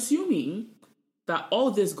 So I'm assuming that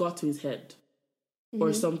all this got to his head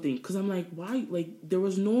or something. Because I'm like, why? Like, there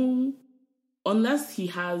was no... Unless he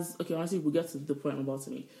has... Okay, honestly, we'll get to the point I'm about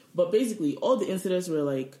to make. But basically, all the incidents were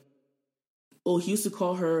like, oh, he used to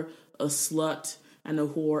call her a slut and a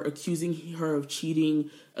whore, accusing her of cheating.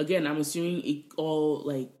 Again, I'm assuming it all,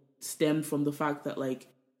 like, stemmed from the fact that, like,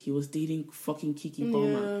 he was dating fucking Keke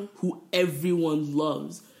Palmer, who everyone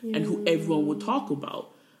loves and who everyone would talk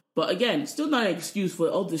about. But again, still not an excuse for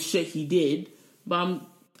all the shit he did. But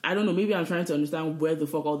I don't know, maybe I'm trying to understand where the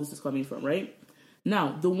fuck all this is coming from, right?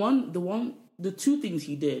 Now, the two things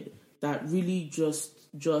he did that really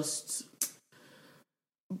just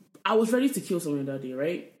I was ready to kill someone that day,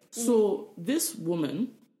 right? So this woman,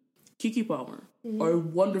 Keke Palmer, or a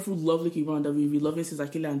wonderful, lovely Keke Palmer that we've been loving since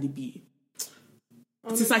Akila and the Bee.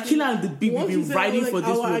 Since Akila and the Bee, we've been riding for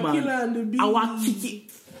this woman. Akila and the Bee. Our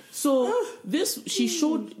Keke. So she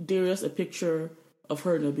showed Darius a picture of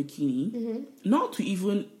her in a bikini, not to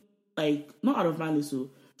even, like, not out of malice, so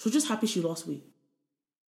she was just happy she lost weight.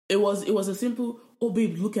 It was a simple, oh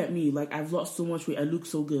babe, look at me, like, I've lost so much weight, I look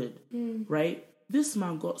so good, right? This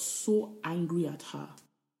man got so angry at her,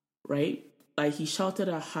 right? Like, he shouted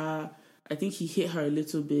at her, I think he hit her a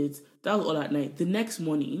little bit. That was all that night. The next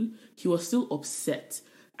morning, he was still upset,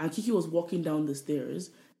 and Keke was walking down the stairs,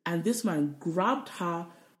 and this man grabbed her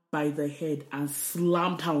by the head and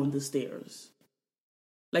slammed her on the stairs.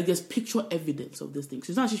 Like, there's picture evidence of this thing.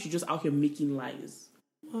 So it's not as if she's just out here making lies.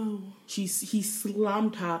 Wow. He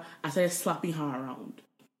slammed her and started slapping her around.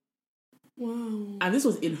 Wow. And this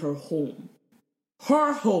was in her home.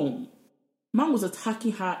 Her home. Man was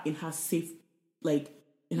attacking her in her safe, like,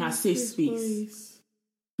 in her safe space.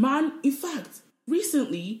 Man, in fact,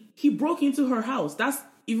 recently, he broke into her house. That's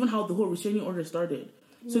even how the whole restraining order started.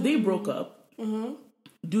 So they broke up.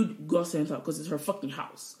 Dude got sent out because it's her fucking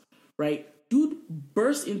house, right? Dude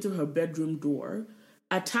burst into her bedroom door,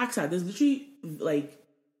 attacks her. There's literally, like,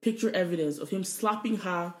 picture evidence of him slapping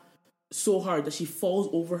her so hard that she falls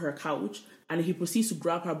over her couch, and he proceeds to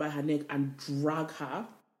grab her by her neck and drag her,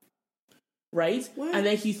 right? What? And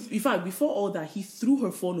then in fact, before all that, he threw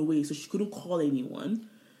her phone away so she couldn't call anyone.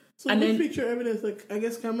 So and then picture evidence, like, I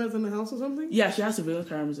guess cameras in the house or something? Yeah, she has surveillance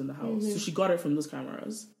cameras in the house, so she got it from those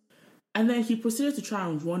cameras. And then he proceeded to try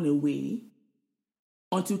and run away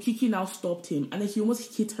until Keke now stopped him, and then he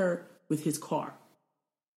almost hit her with his car.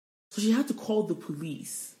 So she had to call the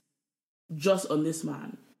police. just on this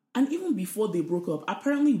man. And even before they broke up,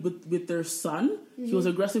 apparently with their son, he was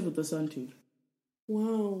aggressive with the son too.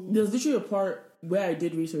 Wow. There's literally a part where I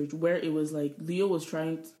did research where it was like Leo was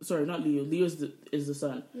not Leo. Leo is the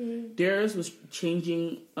son. Darius was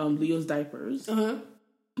changing Leo's diapers.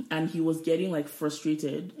 And he was getting like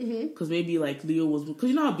frustrated because maybe like Leo was, because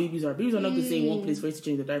you know how babies are. Babies are not going to stay in one place for you to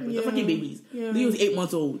change the diapers. They're fucking babies. Yeah. Leo's 8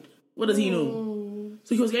 months old. What does he know?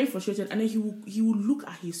 So he was getting frustrated, and then he would look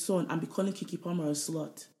at his son and be calling Keke Palmer a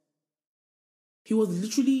slut. He was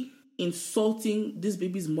literally insulting this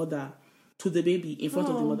baby's mother to the baby in front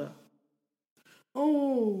of the mother.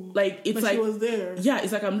 Like it's like she was there. Yeah,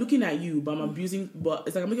 it's like I'm looking at you, but I'm abusing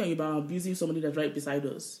somebody that's right beside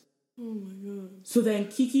us. Oh my god. So then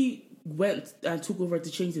Keke went and took over to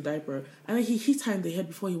change the diaper, and then he hit her in the head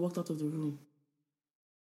before he walked out of the room.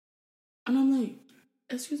 And I'm like,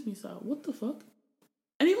 excuse me, sir, what the fuck?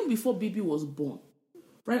 And even before baby was born,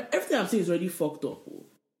 right? Everything I'm saying is already fucked up.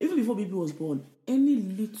 Even before baby was born, any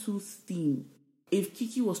little thing, if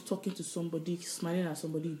Keke was talking to somebody, smiling at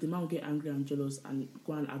somebody, the man would get angry and jealous and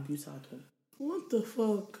go and abuse her at home. What the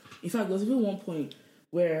fuck? In fact, there was even one point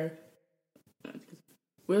where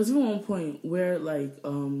like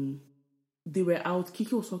they were out.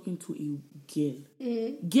 Keke was talking to a girl.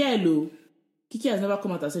 Girl, Keke has never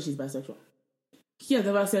come out and said she's bisexual. Keke has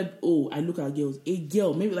never said, "Oh, I look at girls." A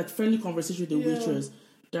girl, maybe like friendly conversation with the waitress.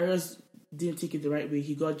 Darius didn't take it the right way.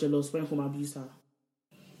 He got jealous, went home, abused her.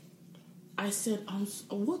 I said,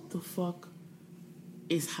 what the fuck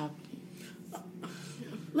is happening?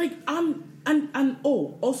 Like,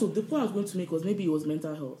 also, the point I was going to make was maybe it was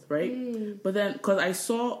mental health, right? But then, because I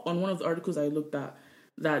saw on one of the articles I looked at,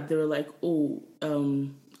 that they were like,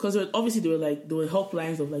 because obviously there were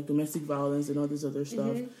helplines of like domestic violence and all this other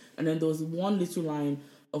stuff. And then there was one little line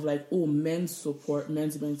of like, men's support,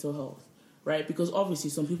 men's mental health. Right? Because obviously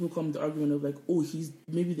some people come to the argument of like,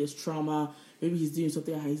 maybe there's trauma, maybe he's doing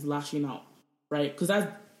something and he's lashing out, right? Because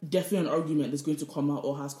that's definitely an argument that's going to come out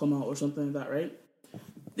or has come out or something like that, right?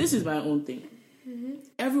 This is my own thing.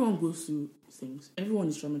 Everyone goes through things. Everyone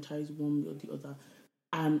is traumatized one way or the other.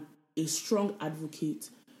 I'm a strong advocate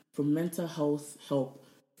for mental health help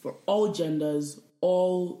for all genders,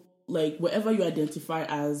 all, like, whatever you identify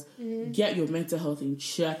as, get your mental health in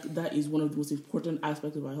check. That is one of the most important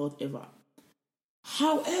aspects of our health ever.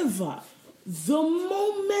 However, the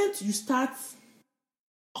moment you start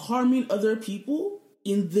harming other people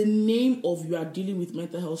in the name of you are dealing with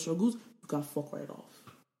mental health struggles, you can fuck right off.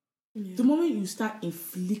 Yeah. The moment you start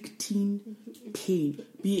inflicting pain,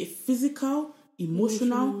 be it physical,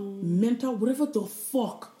 emotional, mental, whatever the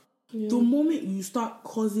fuck, the moment you start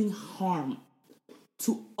causing harm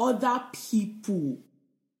to other people,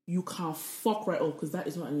 you can fuck right off, because that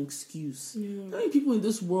is not an excuse. How many people in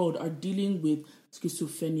this world are dealing with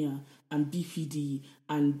schizophrenia and BPD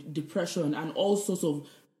and depression and all sorts of,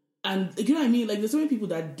 and you know what I mean? Like, there's so many people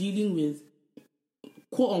that are dealing with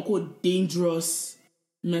quote unquote dangerous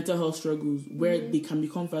mental health struggles where they can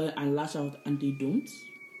become violent and lash out, and they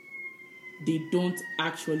don't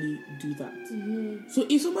actually do that. So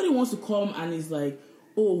if somebody wants to come and is like,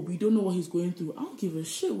 we don't know what he's going through, I don't give a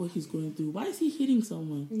shit what he's going through. Why is he hitting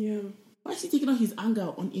someone? Why is he taking out his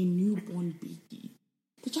anger on a newborn baby?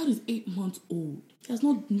 The child is 8 months old. He has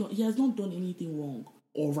not done anything wrong.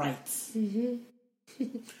 All right.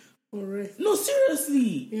 All right. No,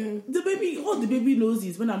 seriously. All the baby knows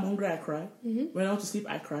is when I'm hungry, I cry. When I want to sleep,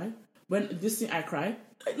 I cry. When this thing, I cry.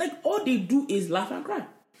 Like all they do is laugh and cry.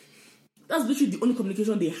 That's literally the only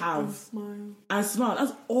communication they have. And smile.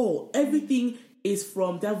 That's all. Everything is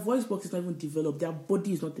from their voice box is not even developed. Their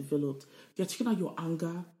body is not developed. You're taking out your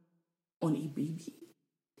anger on a baby.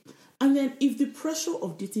 And then if the pressure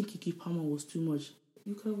of dating Keke Palmer was too much,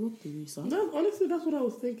 you could have walked away, son. Honestly, that's what I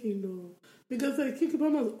was thinking, though. Because like Keke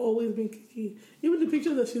Palmer has always been Keke. Even the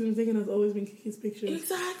pictures that she's been taking has always been Keke's pictures.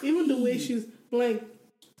 Exactly. Even the way she's like,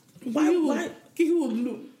 why? Keke would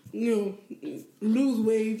lose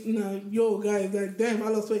weight. Yo, guys, like, damn, I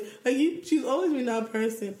lost weight. Like, she's always been that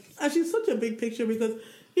person, and she's such a big picture because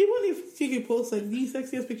even if Keke posts like the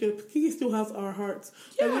sexiest picture, Keke still has our hearts.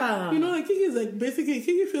 Like, like Keke is like basically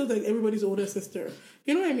Keke feels like everybody's older sister.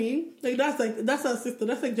 You know what I mean? Like that's our sister.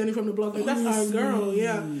 That's like Jenny from the block. Like that's our girl.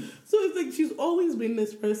 Yeah. So it's like she's always been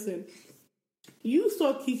this person. You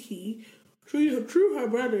saw Keke through her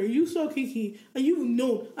brother. You saw Keke, and you've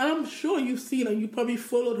known, and I'm sure you've seen, and you probably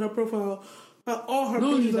followed her profile. All her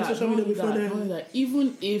pages on social media before that.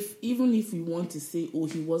 Even if we want to say,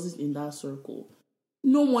 he wasn't in that circle.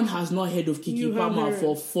 no one has not heard of Kiki Palmer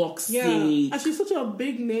for fuck's sake. And she's such a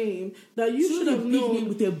big name that you should have known. Name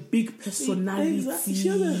with a big personality. Exactly. She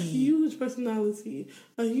has a huge personality.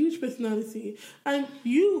 And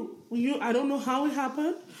you, I don't know how it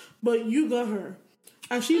happened, but you got her.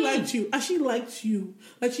 And she liked you. And she liked you.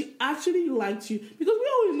 Like, she actually liked you. Because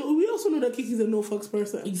we also know that Kiki's a no-fucks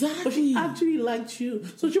person. Exactly. But she actually liked you.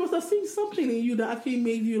 So she must have seen something in you that actually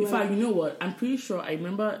made you In fact, you know what? I'm pretty sure I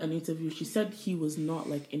remember an interview. She said he was not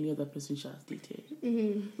like any other person she has dated.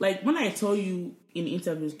 Mm-hmm. Like, when I tell you in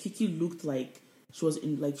interviews, Kiki looked like she was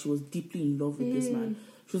deeply in love with this man.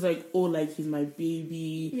 She was like, oh, like, he's my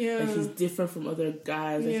baby. Yeah. Like, he's different from other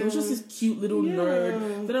guys. Like, he was just this cute little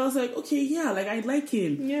nerd. That I was like, okay, yeah, like, I like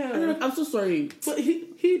him. Yeah. And then, like, I'm so sorry. But he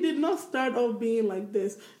did not start off being like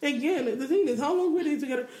this. Again, the thing is, how long were they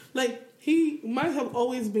together? Like, he might have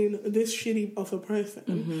always been this shitty of a person.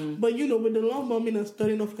 Mm-hmm. But, with the love bombing and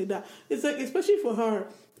starting off like that, it's like, especially for her,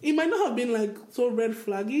 it might not have been like so red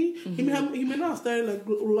flaggy. Mm-hmm. He may not have started like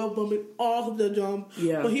love bombing off the jump.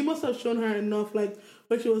 Yeah. But he must have shown her enough, like,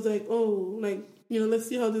 where she was like, oh, like, let's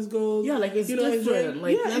see how this goes. Yeah, like, it's different.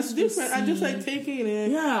 Like, it's different. I just like taking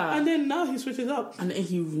it. Yeah. And then now he switches up. And then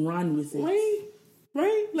he ran with it.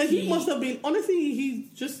 Right? Like, he must have been, honestly,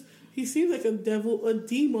 he seems like a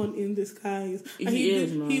demon in disguise. And he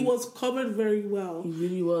is, man. He was covered very well. He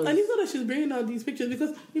really was. And it's not that she's bringing out these pictures,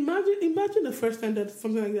 because imagine the first time that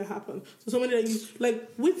something like that happened. So somebody that you, like,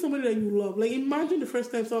 with somebody that you love. Like, imagine the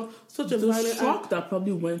first time such a violent act. The shock that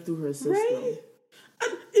probably went through her system. Right?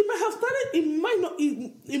 And it might have started,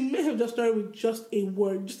 it may have just started with just a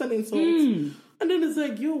word, just an insult. And then it's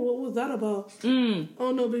like, yo, what was that about?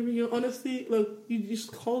 Oh, no, baby, honestly, like, you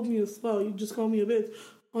just called me a slut. You just called me a bitch.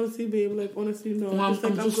 Honestly, babe, like, honestly, no. I'm just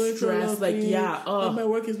going through like, my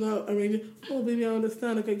work is not arranging. Oh, baby, I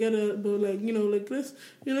understand. Like, I get it. But, like, like,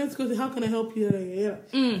 let's go see, how can I help you?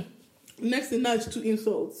 Yeah. Next thing, now it's 2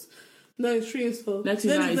 insults. Now it's 3 insults. Next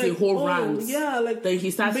thing, now it's like, a whole rant. Yeah, like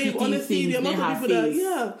he starts hitting things in her face.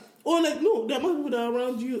 Or like, no, there are more people that are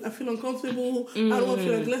around you. I feel uncomfortable. I don't want to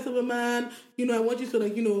feel like less of a man. I want you to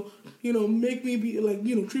like, make me be like,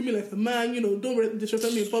 treat me like a man. Don't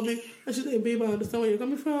disrespect me in public. And she's like, babe, I understand where you're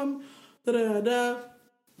coming from. Da da da.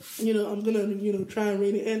 I'm gonna, try and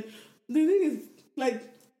rein it in. The thing is, like,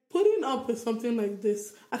 putting up with something like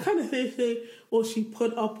this, I kind of say, well, she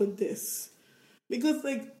put up with this, because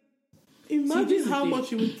like, imagine how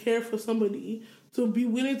much you would care for somebody to be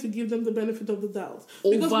willing to give them the benefit of the doubt.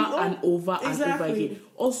 Over and over again.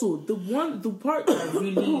 Also, the part that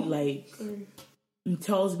really, like,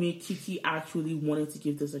 tells me Kiki actually wanted to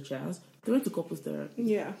give this a chance, they went to couples therapy.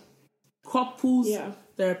 Yeah. Couples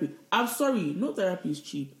therapy. I'm sorry, no therapy is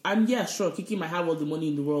cheap. And yeah, sure, Kiki might have all the money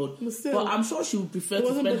in the world, but I'm sure she would prefer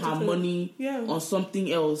to spend her money on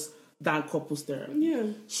something else than couples therapy. Yeah.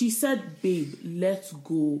 She said, babe, let's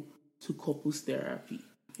go to couples therapy.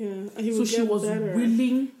 Yeah, so she was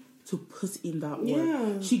willing to put in that work.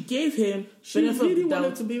 Yeah. She gave him benefit of the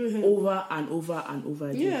doubt to be with him over and over and over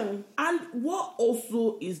again. Yeah. And what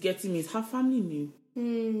also is getting me is her family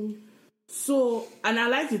knew. So, and I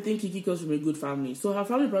like to think Kiki comes from a good family. So her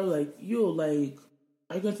family probably like, yo, like,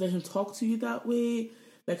 are you going to let him talk to you that way?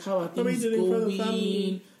 Like, how are things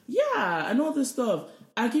going? Yeah, and all this stuff.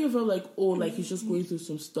 I kind felt like, oh, like he's just going through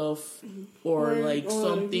some stuff, or like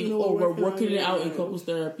something, or we're working it out in couples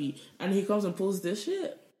therapy, and he comes and pulls this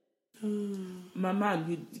shit. My man,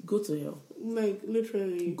 you go to hell. Like,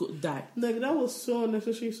 literally. Die. Like, that was so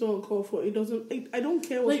unnecessary, so uncalled for. It doesn't, I don't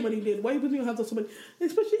care what somebody did. Why are you putting your hands on somebody?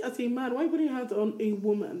 Especially as a man, why are you putting your hands on a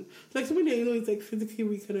woman? Like, somebody that is like physically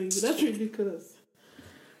weaker than you. That's ridiculous.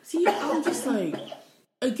 See, I'm just like,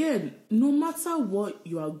 again, no matter what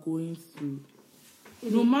you are going through,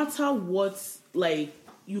 no matter what, like,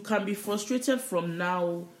 you can be frustrated from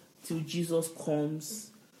now till Jesus comes.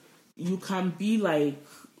 You can be like,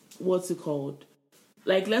 what's it called?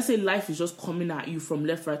 Like, let's say life is just coming at you from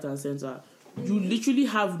left, right, and center. You literally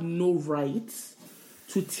have no right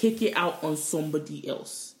to take it out on somebody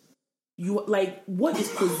else. You, like, what is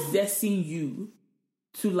possessing you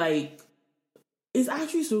to, like, it's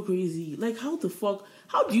actually so crazy. Like, how do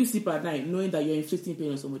you sleep at night knowing that you're inflicting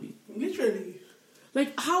pain on somebody? Literally.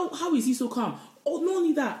 Like, how is he so calm? Oh, not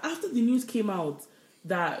only that, after the news came out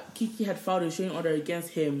that Kiki had filed a restraining order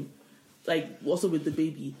against him, like, also with the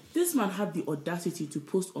baby, this man had the audacity to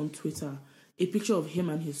post on Twitter a picture of him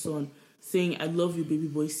and his son saying, I love you, baby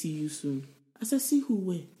boy, see you soon. I said, see who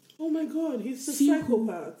where? Oh my God, he's a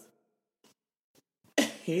psychopath.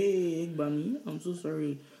 Hey, Bami, I'm so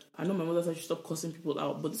sorry. I know my mother said I should stop cussing people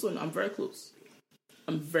out, but this one, I'm very close.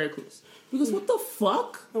 Because what the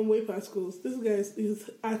fuck? I'm way past close. This guy is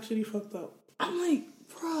actually fucked up. I'm like,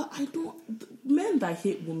 bruh, men that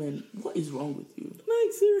hate women, what is wrong with you?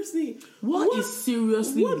 Like, seriously. What is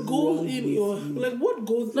seriously what goes wrong in with your, you? like, what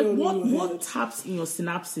goes like, in what your what head? taps in your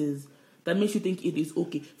synapses that makes you think it is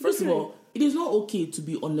okay? First of all, it is not okay to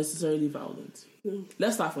be unnecessarily violent. No.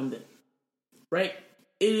 Let's start from there. Right?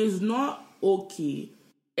 It is not okay,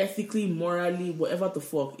 ethically, morally, whatever the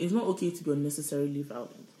fuck. It's not okay to be unnecessarily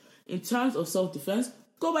violent. In terms of self-defense,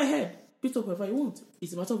 go ahead. Beat up whoever you want.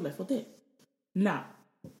 It's a matter of life or death. Now,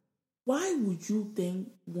 why would you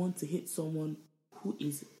then want to hit someone who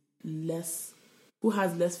has less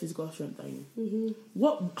physical strength than you?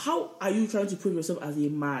 Mm-hmm. How are you trying to prove yourself as a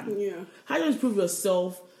man? Yeah. How are you trying to prove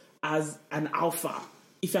yourself as an alpha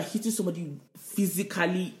if you're hitting somebody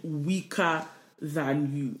physically weaker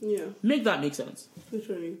than you? Yeah. Make that make sense.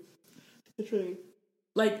 Literally.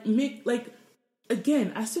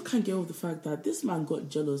 Again, I still can't get over the fact that this man got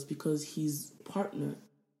jealous because his partner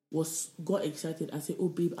got excited and said, "Oh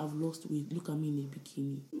babe, I've lost weight. Look at me in a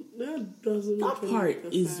bikini." That doesn't. That part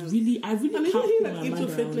is really, I really and can't isn't he put like my into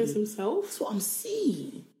mind fitness around it. himself? That's what I'm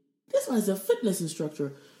saying. This man is a fitness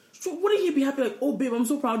instructor. So wouldn't he be happy? Like, "Oh babe, I'm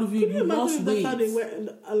so proud of you. Can you lost imagine weight." that's how they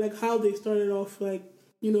went? Like how they started off. Like,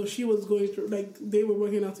 you know, she was going through. Like they were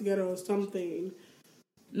working out together or something.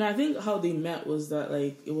 No, I think how they met was that,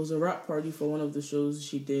 like, it was a rap party for one of the shows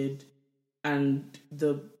she did, and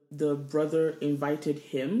the brother invited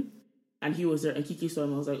him, and he was there, and Kiki saw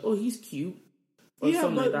him. I was like, "Oh, he's cute," or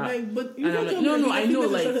something like that. But you and I'm like, no, I know,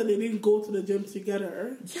 like, they didn't go to the gym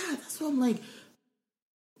together. Yeah, that's what I'm like,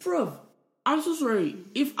 bruv. I'm so sorry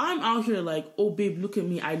if I'm out here like, "Oh babe, look at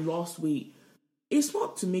me, I lost weight." It's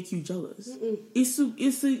not to make you jealous. Mm-mm. It's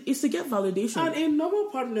to get validation. And a normal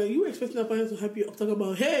partner, you expect that partner to help you talk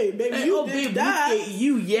about, "Hey, baby, hey, you did babe, that. Look at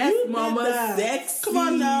you, yes, you mama, sexy. Come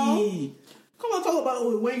on now. Come on, talk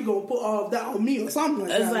about when you gonna put all of that on me or something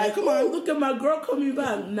like it's that. Like, come on, look at my girl coming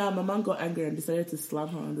back. Nah, my man got angry and decided to slam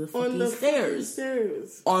her on the fucking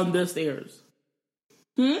stairs. On the stairs.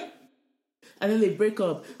 And then they break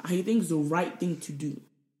up, and he thinks the right thing to do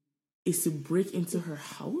is to break into her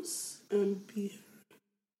house and beat her.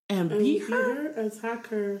 And beat her? Attack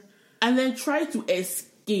her. And then try to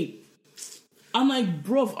escape. I'm like,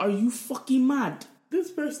 bro, are you fucking mad?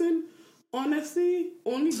 This person, honestly,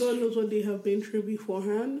 only God knows what they have been through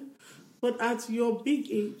beforehand. But at your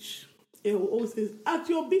big age, it will always say, at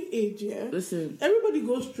your big age, yeah. Listen. Everybody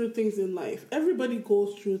goes through things in life.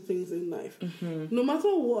 Mm-hmm. No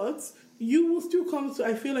matter what, you will still come to,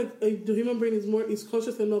 I feel like the human brain is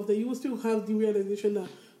conscious enough that you will still have the realization that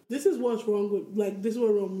this is what's wrong with, like, this is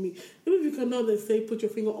what's wrong with me. Even if you cannot, let's say, put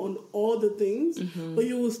your finger on all the things, but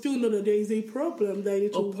you will still know that there is a problem that you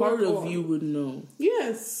need to work on. A part of you would know.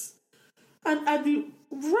 Yes. And at the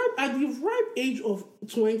ripe age of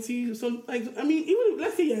 20, even if,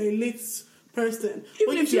 let's say you're a late person.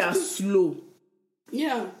 Even if you are slow.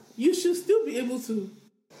 Yeah. You should still be able to,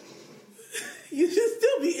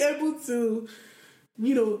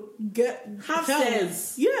 you know, have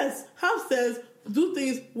sense. Yes. Have sense. Do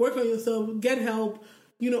things, work on yourself, get help,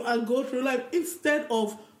 you know, and go through life instead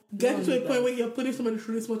of getting to a point where you're putting somebody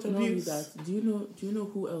through this much abuse. Do you know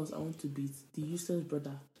who else I want to beat? The useless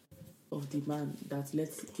brother of the man that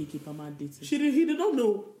lets Kiki Pama date him. He did not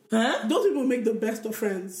know. Huh? Those people make the best of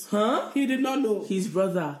friends. Huh? He did not know. His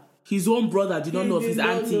brother. His own brother did not know of his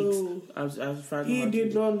antics. He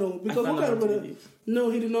did not know. Because what kind of brother? No,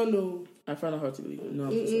 he did not know. I found out how to believe. No,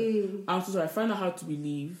 I'm so sorry. I found out how to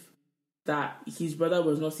believe that his brother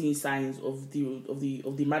was not seeing signs of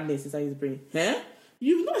the madness inside his brain. Huh?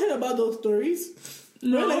 You've not heard about those stories?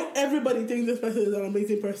 No. Where, like, everybody thinks this person is an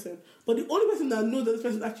amazing person. But the only person that knows that this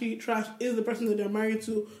person is actually trash is the person that they're married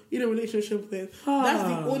to, in a relationship with. That's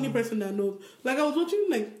the only person that knows. Like, I was watching,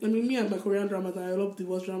 me and my Korean dramas, and I love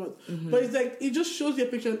divorce dramas. Mm-hmm. But it's like, it just shows you a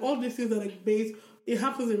picture, and all these things are like based, it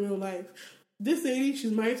happens in real life. This lady,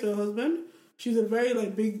 she's married to her husband. She's a very,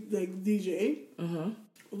 like, big, like, DJ.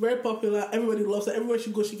 Very popular. Everybody loves her. Everywhere she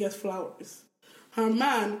goes, she gets flowers. Her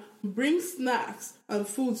man brings snacks and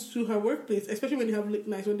foods to her workplace, especially when they have late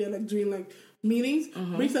nights, when they're like doing like meetings.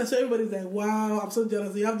 Brings that, so everybody's like, "Wow, I'm so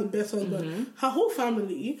jealous. You have the best husband." Her whole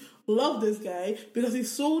family love this guy because he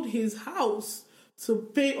sold his house to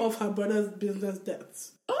pay off her brother's business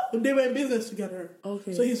debts. They were in business together.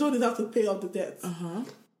 Okay. So he sold his house to pay off the debts.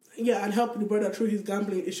 Yeah, and help the brother through his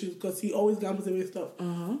gambling issues because he always gambles away stuff.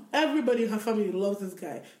 Everybody in her family loves this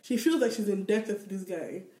guy. She feels like she's indebted to this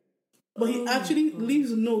guy. But he actually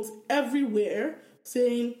leaves notes everywhere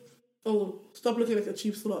saying, oh, stop looking like a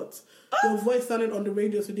cheap slut. Your voice sounded on the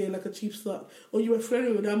radio today like a cheap slut. Or you were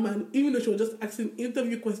flirting with that man, even though she was just asking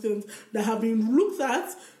interview questions that have been looked at,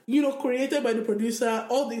 created by the producer,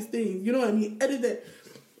 all these things. You know what I mean? Edited.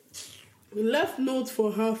 We left notes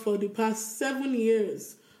for her for the past 7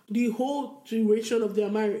 years. The whole duration of their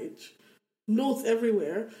marriage. Notes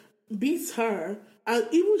everywhere. Beats her. And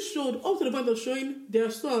even showed, up to the point of showing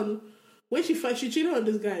their son, when she cheated on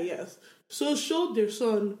this guy, yes. So showed their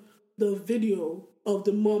son the video of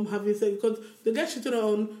the mom having sex, because the guy she cheated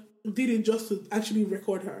on did it just to actually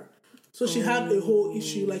record her. So she had a whole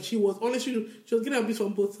issue. Like, she was getting abuse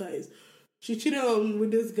from both sides. She cheated on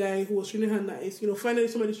with this guy who was treating her nice. Finally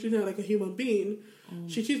somebody's treating her like a human being.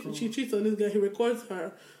 She cheats on this guy. He records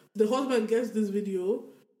her. The husband gets this video.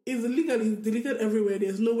 It's illegal. It's deleted everywhere.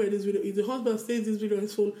 There's nowhere this video is. The husband saves this video on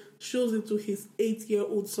his phone, shows it to his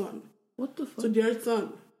 8-year-old son. What the fuck? To their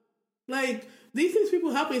son. Like, these things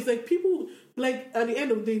people happen. It's like people, like, at the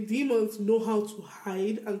end of the day, demons know how to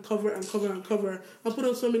hide and cover and cover and cover and put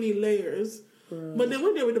on so many layers. Right. But then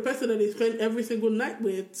when they're with the person that they spend every single night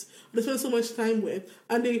with, they spend so much time with,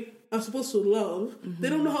 and they are supposed to love, they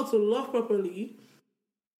don't know how to love properly,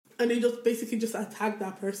 and they just basically just attack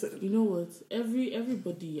that person. You know what?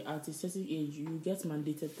 Everybody at a certain age, you get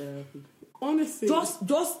mandated therapy. Honestly, just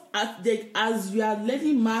as you are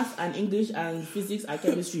learning math and English and physics and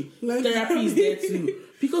chemistry, therapy is there too.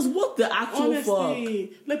 Because what the actual fuck?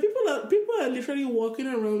 Like, people are literally walking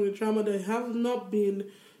around with trauma that have not been,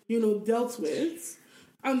 dealt with,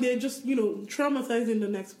 and they're just, traumatizing the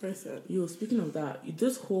next person. Yo, speaking of that,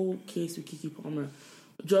 this whole case with Kiki Palmer,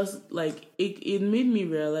 just like it made me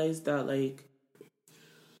realize that, like,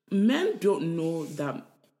 men don't know that.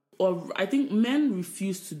 Or I think men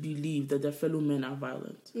refuse to believe that their fellow men are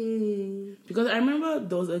violent. Because I remember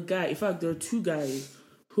there was a guy, in fact, there were 2 guys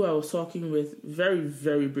who I was talking with very,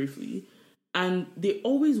 very briefly. And they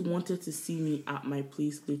always wanted to see me at my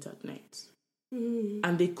place late at night.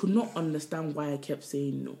 And they could not understand why I kept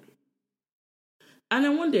saying no. And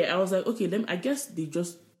then one day I was like, okay, I guess they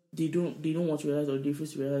don't want to realize, or they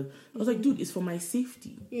refuse to realize. I was like, dude, it's for my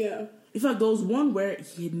safety. Yeah. In fact, there was one where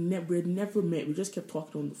we had never met. We just kept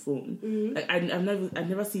talking on the phone. Like, I'd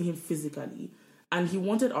never seen him physically, and he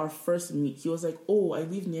wanted our first meet. He was like, "Oh, I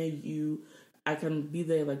live near you. I can be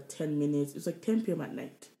there in like 10 minutes." It was like 10 p.m. at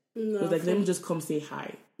night. No, he was like, "Let me just come say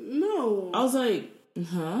hi." No, I was like,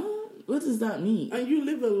 "Huh? What does that mean?" And you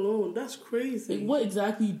live alone? That's crazy. Like, what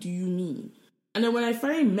exactly do you mean? And then when I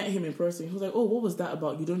finally met him in person, he was like, "Oh, what was that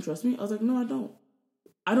about? You don't trust me?" I was like, "No, I don't.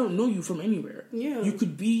 I don't know you from anywhere. Yeah, you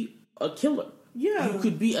could be a killer. Yeah, you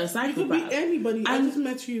could be a psychopath. You could be anybody. I just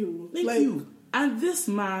met you. Thank you." And this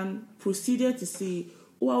man proceeded to say,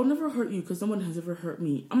 "Oh, I'll never hurt you because no one has ever hurt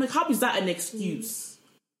me." I'm like, how is that an excuse?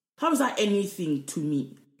 How is that anything to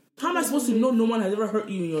me? How am I supposed to know no one has ever hurt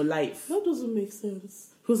you in your life? That doesn't make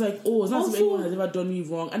sense. He was like, "Oh, it's not as if anyone has ever done me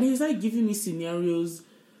wrong." And he's like giving me scenarios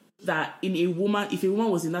that if a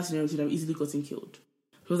woman was in that scenario, she'd have easily gotten killed.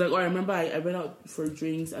 He was like, "Oh, I remember I went out for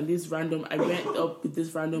drinks and I went up with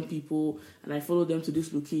this random people and I followed them to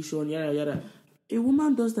this location, yada yada." A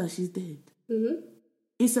woman does that, she's dead.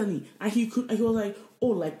 Instantly. And he was like, "Oh,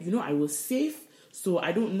 like, I was safe, so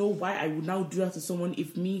I don't know why I would now do that to someone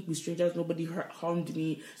if me with strangers, nobody harmed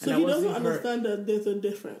me." So he doesn't understand that there's a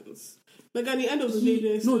difference. Like, at the end of the day,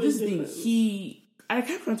 there's no difference. I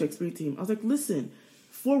kept trying to explain to him. I was like, "Listen,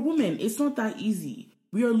 for women, it's not that easy.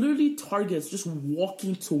 We are literally targets just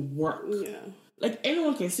walking to work. Yeah. Like,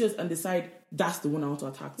 anyone can see us and decide that's the one I want to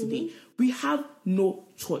attack today. We have no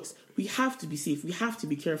choice. We have to be safe. We have to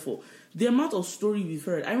be careful." The amount of story we've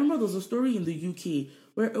heard. I remember there was a story in the UK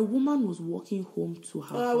where a woman was walking home to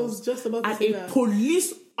her house. I was just about to say that. And a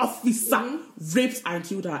police officer raped and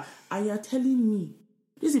killed her. And you're telling me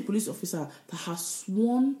this is a police officer that has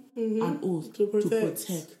sworn an oath to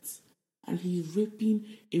protect. And he's raping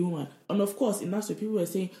a woman. And of course, in that story, people were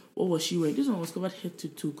saying, what was she wearing? This one was covered head to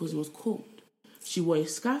toe because it was cold. She wore a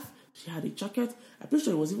scarf. She had a jacket. I'm pretty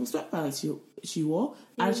sure it was even sweatpants she wore.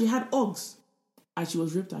 And she had Uggs. And she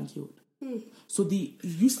was raped and killed. So the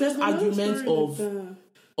useless argument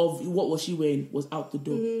of what was she wearing was out the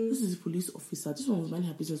door. This is a police officer. This one was minding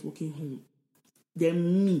her business walking home.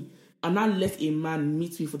 Then me. And now let a man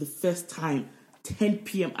meet me for the first time 10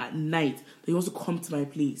 p.m. at night. That he wants to come to my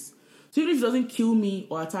place. So even if he doesn't kill me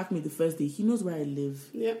or attack me the first day, he knows where I live.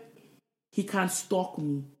 Yep. He can stalk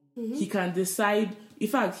me. He can decide. In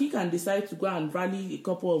fact, he can decide to go and rally a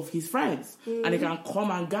couple of his friends. And they can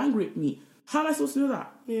come and gang rape me. How am I supposed to know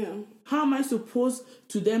that? Yeah. How am I supposed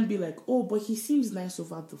to then be like, "Oh, but he seems nice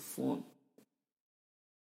over the phone"?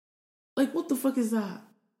 Like, what the fuck is that?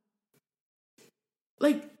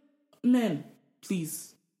 Like, Men,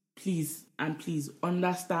 please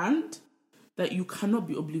understand that you cannot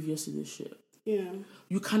be oblivious to this shit. Yeah.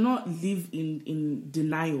 You cannot live in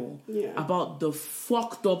denial about the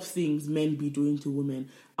fucked up things men be doing to women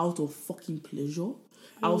out of fucking pleasure,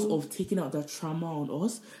 out of taking out that trauma on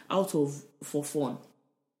us, out of for fun.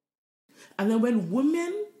 And then when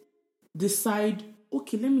women decide,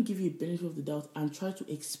 okay, let me give you a benefit of the doubt and try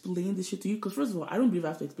to explain this shit to you, because first of all, I don't believe I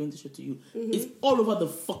have to explain this shit to you. It's all over the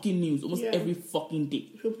fucking news almost every fucking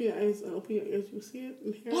day. If you open your eyes and open your ears, you see it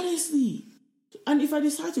and hear it. Honestly. And if I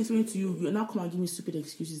decide to explain it to you, you now come and give me stupid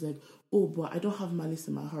excuses like, oh, but I don't have malice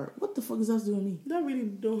in my heart. What the fuck is that doing me? That really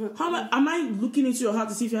don't have. Am I looking into your heart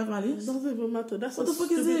to see if you have malice? Doesn't even matter. What the fuck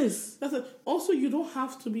is this? That's it. Also, you don't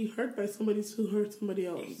have to be hurt by somebody to hurt somebody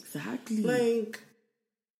else. Exactly. Like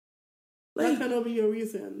that cannot be your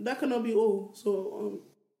reason. That cannot be, so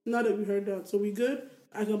now that we heard that, so we good?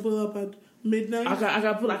 I can pull up at midnight. I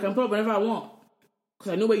can pull up whenever I want.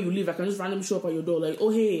 Because I know where you live. I can just randomly show up at your door like, oh,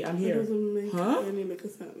 hey, I'm here. It doesn't make any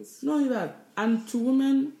sense. Not only that. And to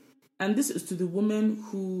women, and this is to the women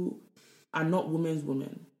who are not women's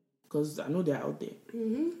women. Because I know they're out there.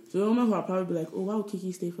 Mm-hmm. So the women who are probably like, oh, why would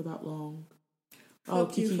Kiki stay for that long?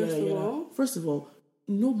 First of all,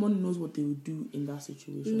 no one knows what they would do in that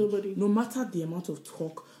situation. Nobody. No matter the amount of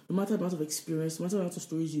talk, no matter the amount of experience, no matter the amount of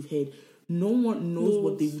stories you've heard, no one knows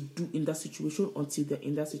what they would do in that situation until they're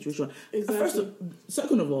in that situation. Exactly.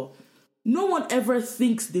 Second of all, no one ever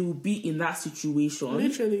thinks they will be in that situation.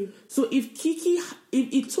 Literally. So if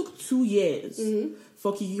it took 2 years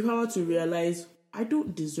for Kiki Power to realize, I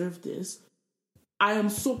don't deserve this, I am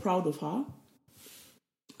so proud of her.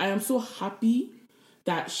 I am so happy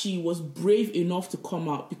that she was brave enough to come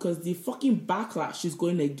out, because the fucking backlash she's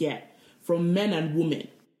going to get from men and women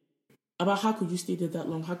about how could you stay there that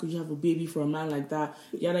long, how could you have a baby for a man like that,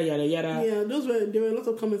 yada yada yada. Yeah, there were a lot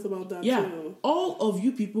of comments about that. Yeah, too. All of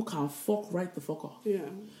you people can fuck right the fuck off. Yeah,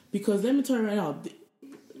 because let me tell you right now,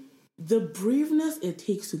 the braveness it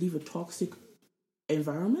takes to leave a toxic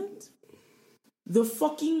environment, the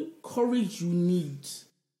fucking courage you need,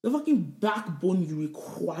 the fucking backbone you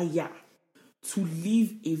require to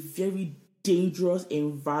leave a very dangerous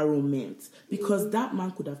environment, because that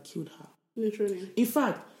man could have killed her. Literally. In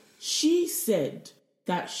fact, she said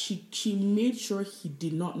that she made sure he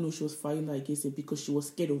did not know she was fighting that against him because she was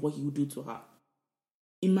scared of what he would do to her.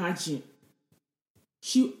 Imagine.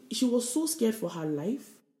 She was so scared for her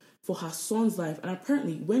life, for her son's life, and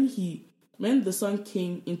apparently when the son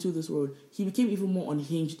came into this world, he became even more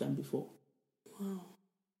unhinged than before. Wow.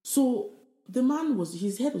 So the man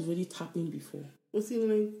his head was already tapping before. Was he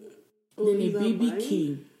like... Then a baby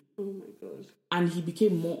came. Oh my God. And he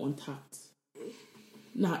became more untapped.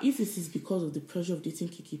 Now, if this is because of the pressure of dating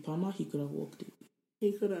Kiki Palmer, he could have walked away.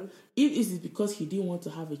 He could have. If this is because he didn't want to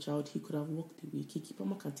have a child, he could have walked away. Kiki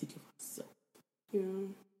Palmer can take care of herself. Yeah.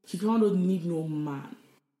 Kiki Palmer don't need no man.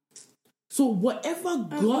 So whatever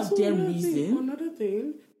goddamn reason... Another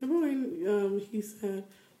thing, remember when he said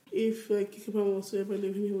if Kiki Palmer was to ever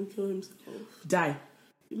leave him, he would kill himself? Die.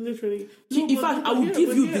 Literally. In fact, I will give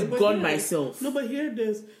you the gun myself. No, but hear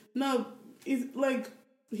this. Now, it's like...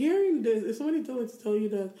 Hearing this, if somebody told to tell you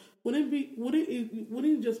that, wouldn't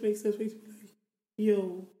it just make sense for you to be like,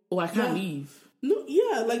 yo, I can't leave. No,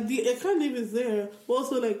 yeah, like I can't leave is there, but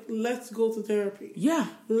also like, let's go to therapy. Yeah,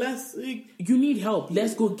 you need help.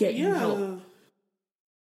 Let's go get you help.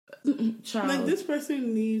 Child. Like, this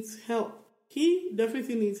person needs help. He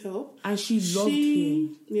definitely needs help, and she loved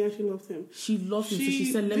him. Yeah, she loved him. She loved him, so she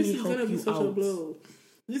said, "Let me help you out."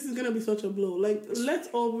 This is gonna be such a blow. Like, let's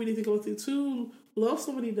all really think about it. To love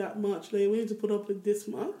somebody that much, like, we need to put up with this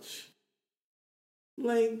much.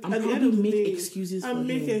 Like, and at the end of the day, excuses and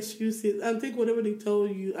make excuses and take whatever they tell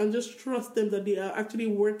you and just trust them that they are actually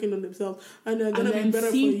working on themselves and they're gonna be better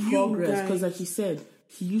for you guys. Because, like he said,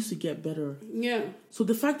 he used to get better. Yeah. So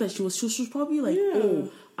the fact that she was probably like, oh,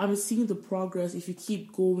 I'm seeing the progress. If you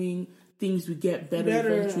keep going, things will get better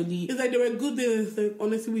eventually. It's like there were good days. Like,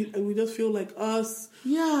 honestly, we just feel like us.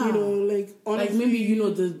 Yeah. You know, like, honestly. Like, maybe,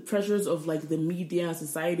 the pressures of, like, the media and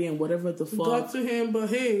society and whatever the fuck. Got to him, but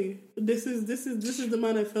hey, this is the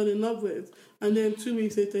man I fell in love with. And then 2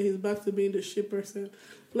 weeks later, he's back to being the shit person.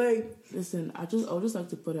 Like... Listen, I would just like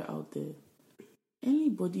to put it out there.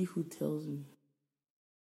 Anybody who tells me,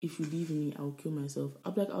 if you leave me, I'll kill myself,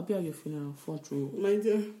 I'll be at your funeral, front row. My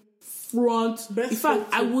dear. Front. In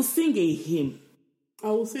fact, I will sing a hymn.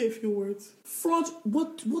 I will say a few words. Front.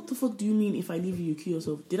 What the fuck do you mean if I leave you kill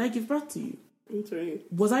yourself? Did I give birth to you? I'm sorry.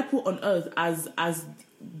 Was I put on earth as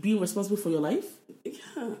being responsible for your life?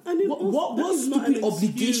 Yeah. And what stupid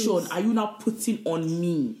obligation are you now putting on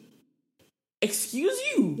me? Excuse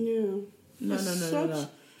you? Yeah. No.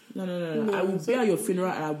 I will be at your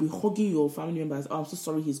funeral and I'll be hugging your family members. Oh, I'm so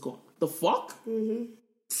sorry he's gone. The fuck? Mm-hmm.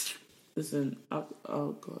 Listen,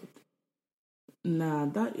 oh God. Nah,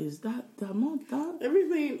 that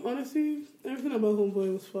everything, honestly, everything about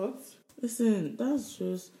Homeboy was fucked. Listen, that's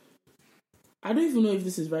just, I don't even know if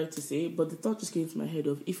this is right to say, but the thought just came to my head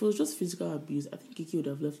of, if it was just physical abuse, I think Kiki would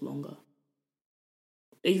have left longer.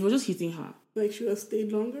 If he was just hitting her. Like, she would have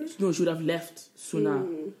stayed longer? No, she would have left sooner.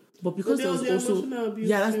 But because there was also...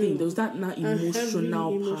 that's the thing. There was that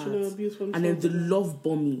emotional part. Abuse from and then the love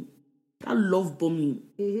bombing. That love bombing.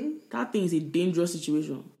 Mm-hmm. That thing is a dangerous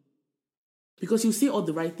situation. Because you say all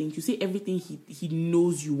the right things. You say everything he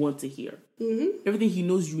knows you want to hear. Mm-hmm. Everything he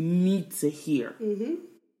knows you need to hear. Mm-hmm.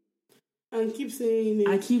 And keep saying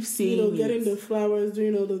it. Getting the flowers,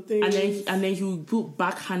 doing all the things. And then he will put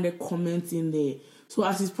backhanded comments in there. So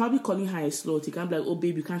as he's probably calling her a slut, he can't be like, oh,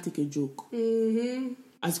 babe, you can't take a joke. Mm-hmm.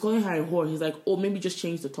 As he's calling her a whore, he's like, oh, maybe just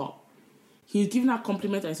change the top. He's giving her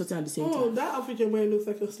compliment and insulting at the same time. Oh, that outfit you're wearing looks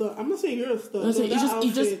like a slut. I'm not saying you're a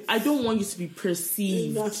slut. I don't want you to be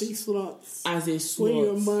perceived as a slut. When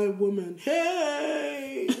you're my woman.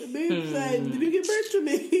 Hey! Did you give birth to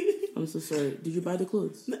me? I'm so sorry. Did you buy the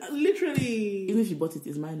clothes? Literally. Even if you bought it,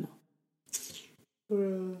 it's mine now.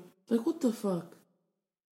 Bruh. Like, what the fuck?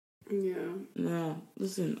 Yeah. Nah,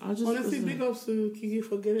 listen, honestly, big ups to Kiki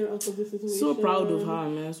for getting out of this situation. So proud of her,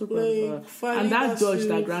 man. So proud of her. And that judge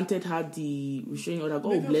that granted her the restraining order,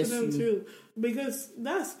 God bless you. Too, because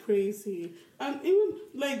that's crazy. And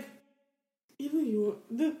even your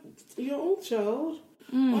own child,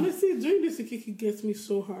 honestly, doing this to Kiki gets me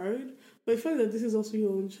so hard. But the fact that this is also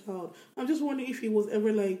your own child, I'm just wondering if he was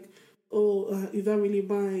ever like, is that really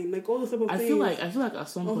mine? Like all those type of things. I feel like at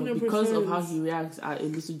some point, 100%. Because of how he reacts at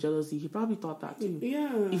illicit jealousy, he probably thought that too.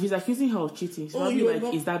 Yeah. If he's accusing her of cheating, he's probably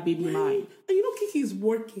like, is that baby mine? And you know Kiki's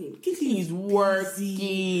working. Kiki's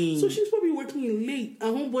working. So she's probably working late.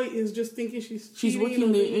 And homeboy is just thinking she's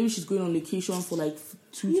working late. Maybe she's going on vacation for like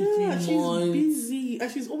 2 to 3 months. She's busy.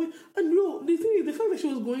 And she's always... And no, the thing is, the fact that she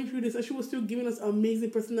was going through this and she was still giving us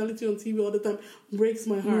amazing personality on TV all the time breaks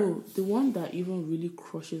my heart. No, the one that even really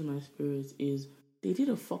crushes my spirit is they did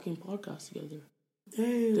a fucking podcast together.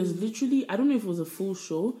 Damn. There's literally... I don't know if it was a full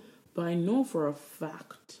show, but I know for a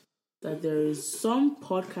fact that there is some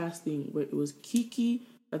podcasting where it was Kiki,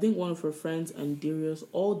 I think one of her friends, and Darius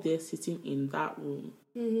all there sitting in that room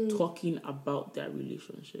talking about their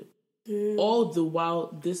relationship. Yeah. All the while,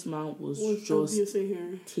 this man was just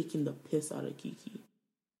taking the piss out of Kiki.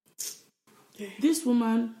 Yeah. This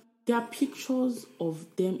woman, there are pictures of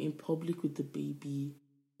them in public with the baby,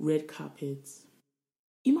 red carpets.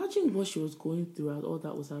 Imagine what she was going through as all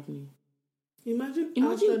that was happening. Imagine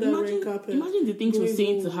the things she was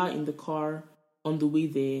saying to her in the car, on the way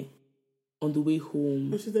there, on the way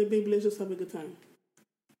home. And she's like, baby, let's just have a good time.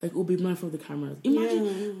 Like, oh, baby, man, from the cameras.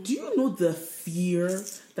 Imagine, do you know the fear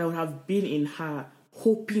that would have been in her,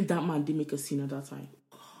 hoping that man didn't make a scene at that time?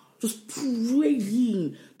 Just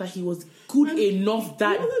praying that he was good enough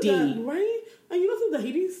that day. Right? And you know that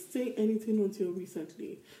he didn't say anything until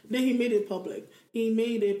recently. Then he made it public. He's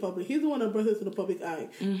the one that brought it to the public eye.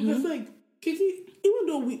 Mm-hmm. Because, like, Kiki, even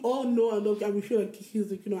though we all know and love, and we feel like Kiki's,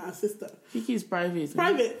 like, our sister. Kiki is private.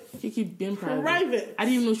 Private. Kiki been private. I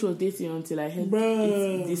didn't even know she was dating until I heard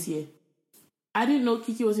it this year. I didn't know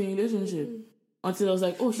Kiki was in a relationship until I was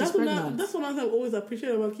like, oh, she's pregnant. That's what I've always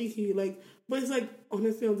appreciated about Kiki. Like, but it's like,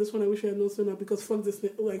 honestly, on this one, I wish I had known sooner because fuck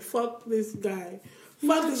this guy.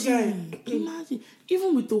 Imagine.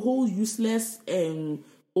 Even with the whole useless,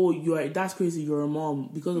 that's crazy, you're a mom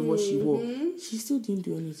because of what she wore. She still didn't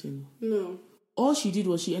do anything. No. All she did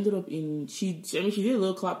was she ended up she did a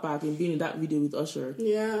little clap back and being in that video with Usher.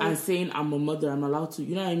 Yeah. And saying, I'm a mother, I'm allowed to,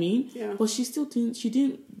 you know what I mean? Yeah. But she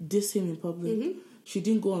didn't diss him in public. Mm-hmm. She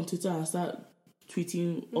didn't go on Twitter and start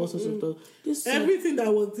tweeting all sorts of stuff. Everything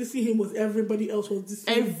that was dissing him was everybody else was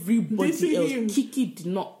dissing him. Everybody else. Him. Kiki did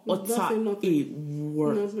not utter a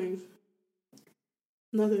word.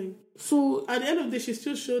 Nothing. So at the end of the day, she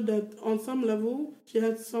still showed that on some level she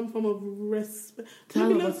had some form of respect. I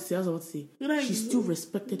was about to say. Like, she still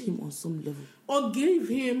respected him on some level, or gave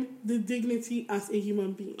him the dignity as a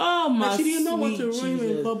human being. Oh my! Like, she did not want to ruin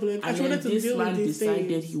him in public. And she wanted to deal with this decided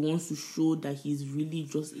things. He wants to show that he's really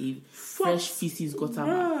just a fresh feces gutter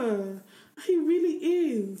man. He really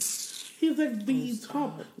is. He's like the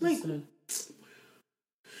top. Like. Listen.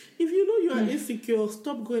 If you know you are insecure,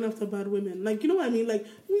 stop going after bad women. Like, you know what I mean? Like,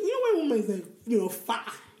 you know when a woman is like,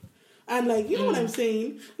 fat. And like, you know what I'm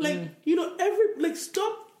saying? Like,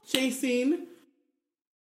 stop chasing.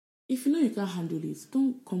 If you know you can't handle it,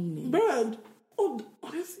 don't come near. Bird. Oh,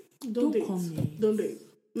 honestly, don't date. Don't date.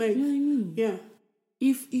 Like, you know what I mean? Yeah.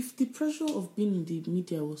 If the pressure of being in the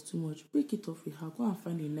media was too much, break it off with her. Go and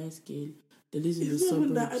find a nice girl that lives in the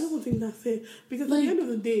suburbs. I don't think that's it. Because at the end of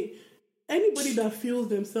the day, anybody that feels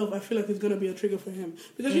themselves, I feel like it's gonna be a trigger for him.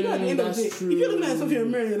 Because at the end of the day, if you're looking at yourself in the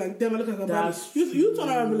mirror, you're like, damn, I look like a body. You turn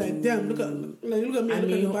around and be like, damn, look at me, I look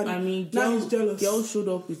like a body. I mean, now he's jealous. Girl showed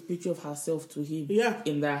up with picture of herself to him. Yeah.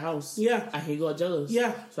 In their house. Yeah. And he got jealous.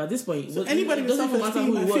 Yeah. So at this point, anybody with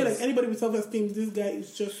self-esteem, I feel like anybody with self-esteem, this guy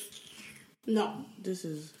is just no. This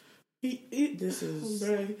is.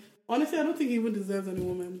 Bro. Honestly, I don't think he even deserves any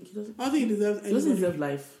woman. I don't think he deserves anybody. He doesn't deserve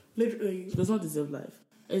life. Literally. He does not deserve life.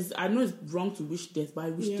 I know it's wrong to wish death, but I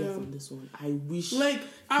wish death on this one. I wish. I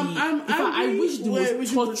wish the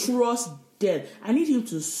most torturous death. I need him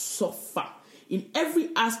to suffer in every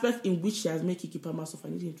aspect in which he has made Kiki Palmer suffer.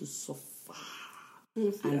 I need him to suffer.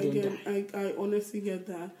 I honestly get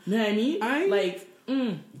that. You know what I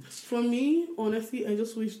mean? For me, honestly, I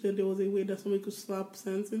just wish that there was a way that somebody could slap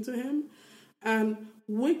sense into him and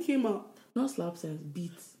wake him up. Not slap sense,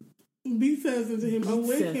 beat sense into him and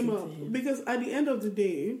wake him up. Because at the end of the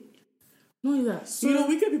day, no, that so,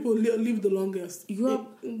 wicked people live the longest. You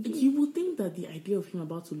would think that the idea of him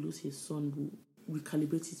about to lose his son will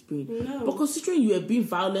recalibrate his brain. No. But considering you are being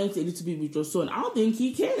violent a little bit with your son, I don't think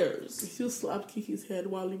he cares. He still slapped Kiki's head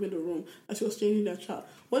while leaving the room as she was changing that child.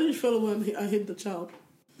 What did you feel when I hit the child?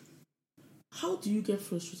 How do you get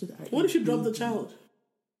frustrated at What if she dropped the child?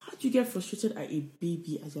 How do you get frustrated at a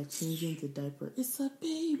baby as you're changing the diaper? It's a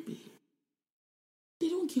baby. They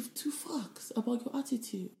don't give two fucks about your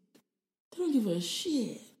attitude. They don't give a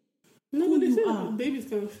shit. No, but they say babies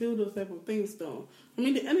can feel those type of things, though. I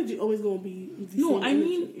mean, the energy always gonna be. I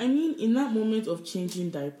mean, in that moment of changing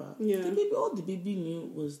diaper, yeah. All the baby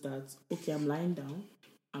knew was that okay, I'm lying down,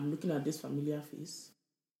 I'm looking at this familiar face.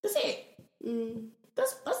 That's it.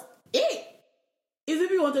 That's it. If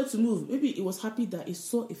baby wanted to move, maybe it was happy that it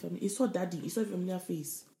saw daddy, it saw a familiar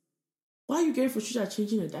face. Why are you getting frustrated at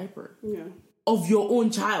changing a diaper? Yeah. Of your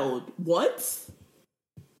own child? What?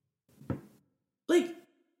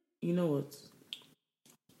 You know what?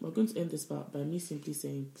 We're going to end this part by me simply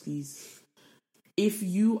saying, please, if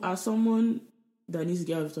you are someone that needs to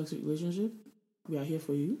get out of a toxic relationship, we are here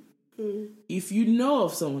for you. If you know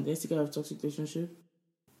of someone that needs to get out of a toxic relationship,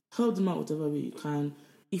 help them out whatever way you can.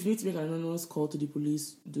 If you need to make an anonymous call to the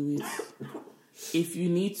police, do it. If you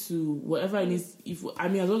need to, whatever it is, as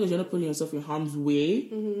long as you're not putting yourself in harm's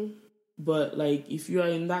way, but if you are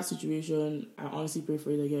in that situation, I honestly pray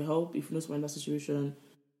for you to get help. If you know someone in that situation,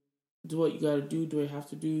 do what you gotta do what you have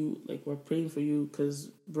to do. We're praying for you, because,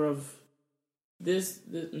 bruv, this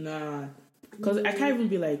nah. Because I can't even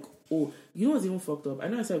be like, oh, you know what's even fucked up? I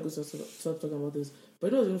know I said I was going to stop talking about this, but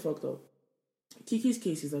you know what's even fucked up? Kiki's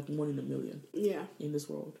case is 1 in a million. Yeah. In this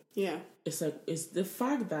world. Yeah. It's the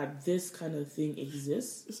fact that this kind of thing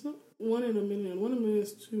exists. It's not 1 in a million. 1 in a million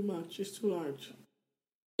is too much. It's too large.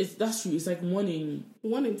 That's true. It's 1 in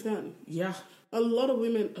 10. Yeah. A lot of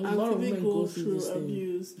women actively go through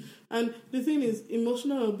abuse. And the thing is,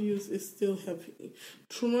 emotional abuse is still heavy.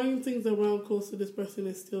 Throwing things around close to this person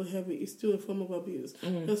is still heavy. It's still a form of abuse.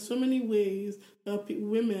 There's so many ways that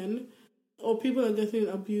women or people are getting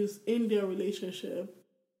abused in their relationship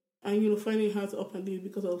and, finding it hard to up and leave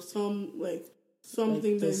because of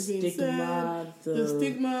something that's being said, the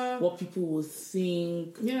stigma, what people will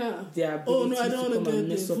think, their ability I don't want to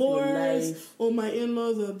get divorced, or my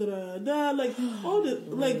in-laws are all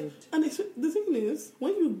the and the thing is,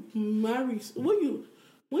 when you marry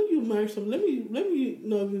someone, let me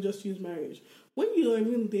not even just use marriage. When you are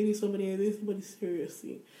even dating somebody and dating somebody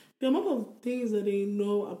seriously, the amount of things that they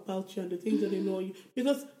know about you and the things that they know you,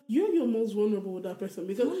 because you're your most vulnerable with that person,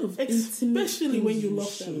 because especially when you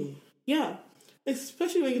love them. Yeah.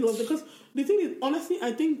 Especially when you love them. Because the thing is, honestly,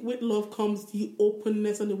 I think with love comes the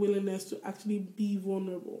openness and the willingness to actually be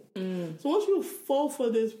vulnerable. So once you fall for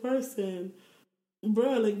this person,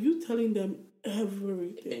 bro, you telling them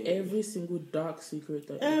everything. Every single dark secret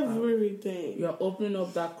that everything. You're opening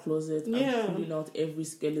up that closet and pulling out every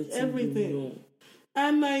skeleton. Everything. You know.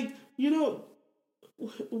 And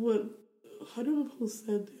what I don't know who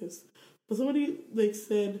said this, but somebody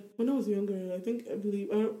said when I was younger,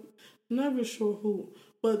 I'm not really sure who,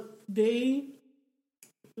 but they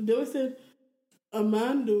always said a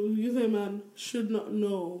man should not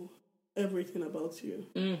know everything about you.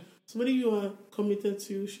 Somebody you are committed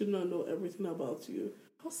to should not know everything about you.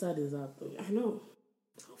 How sad is that, though? I know.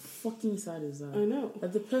 How fucking sad is that? I know.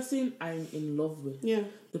 That the person I'm in love with,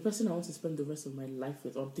 the person I want to spend the rest of my life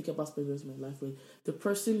with, or think about spending the rest of my life with, the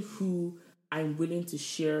person who I'm willing to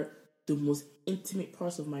share the most intimate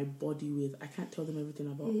parts of my body with, I can't tell them everything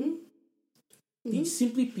about. It's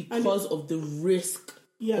simply because of the risk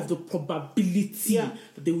of the probability that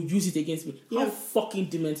they will use it against me. How fucking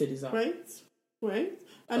demented is that? Right.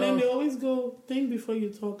 And then they always go, think before you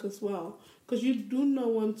talk as well. Because you do not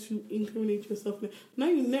want to incriminate yourself. Now,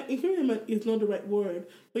 incriminate is not the right word.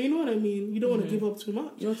 But you know what I mean? You don't want to give up too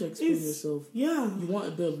much. You want to expose yourself. Yeah. You want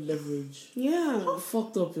a bit of leverage. Yeah. How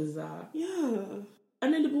fucked up is that? Yeah.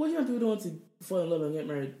 And then the boy people don't want to fall in love and get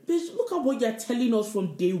married. Bitch, look at what you're telling us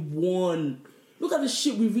from day one. Look at the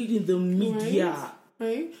shit we read in the media.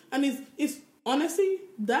 Right? And it's honestly,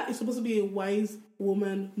 that is supposed to be a wise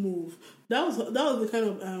woman move. That was the kind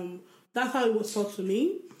of that's how it was taught to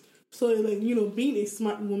me. So like, being a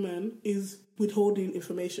smart woman is withholding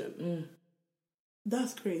information.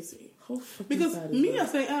 That's crazy. Because me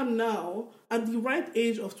as I am now, at the right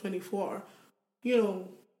age of 24,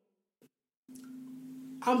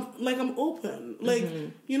 I'm open. Like,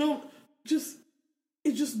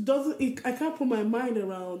 it just doesn't. I can't put my mind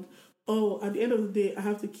around. Oh, at the end of the day, I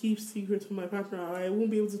have to keep secrets from my partner, or I won't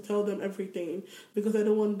be able to tell them everything because I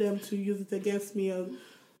don't want them to use it against me.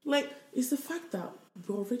 It's the fact that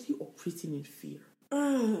we're already operating in fear.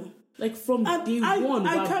 Like from day one,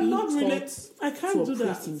 I cannot relate. I can't do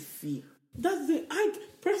that. In fear. That's it.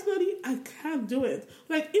 Personally, I can't do it.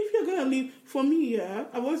 Like, if you're gonna leave, for me,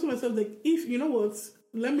 I've always told myself, like, if you know what,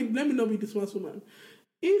 let me not be this smart woman.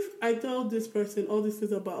 If I tell this person all these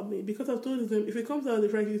things about me, because I've told them, if it comes out the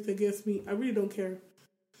right use against me, I really don't care.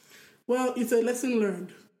 Well, it's a lesson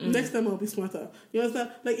learned. Next time I'll be smarter. You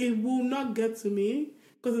understand? Like, it will not get to me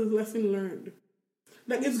because it's a lesson learned.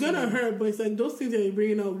 Like, it's gonna hurt, but it's like those things that you're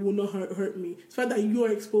bringing out will not hurt me. It's the fact that you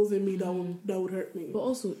are exposing me that would hurt me. But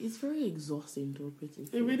also, it's very exhausting to operate in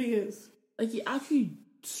fear. It really is. Like, it actually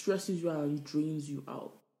stresses you out and drains you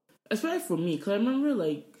out. Especially for me, because I remember,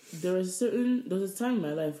 like, there was a time in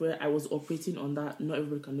my life where I was operating on that not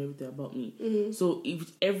everybody can know everything about me. So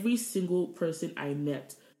if every single person I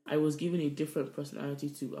met, I was given a different personality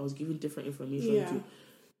to, I was given different information to.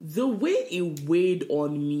 The way it weighed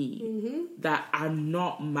on me that I'm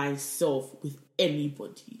not myself with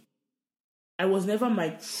anybody. I was never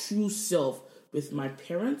my true self with my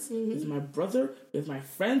parents, with my brother, with my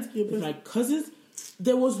friends, with my cousins.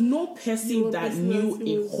 There was no person that knew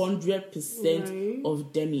 100%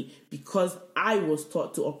 of Demi because I was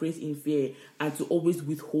taught to operate in fear and to always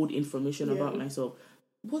withhold information about myself.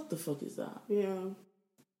 What the fuck is that? Yeah.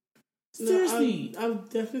 Seriously. No, I've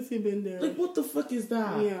definitely been there. Like, what the fuck is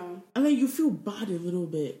that? Yeah. And then you feel bad a little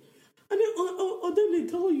bit. And then, or then they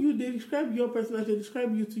tell you, they describe your personality, they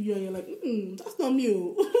describe you to you, and you're like, that's not me.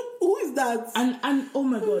 Who is that? And oh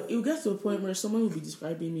my God, it will get to a point where someone will be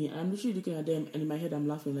describing me, and I'm literally looking at them, and in my head I'm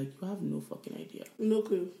laughing, like, you have no fucking idea. No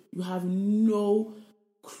clue. You have no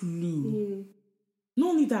clue. Not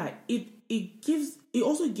only that, it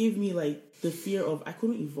also gave me, like, the fear of I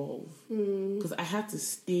couldn't evolve. Because I had to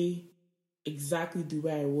stay exactly the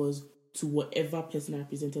way I was to whatever person I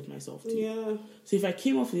presented myself to. Yeah. So if I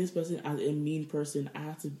came off with this person as a mean person, I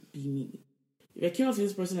had to be mean. If I came off with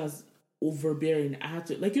this person as overbearing, I had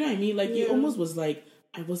to, like, you know what I mean? Like, it almost was like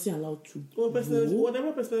I wasn't allowed to.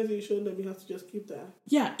 Whatever personality you showed them, you have to just keep that.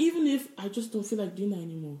 Yeah, even if I just don't feel like doing that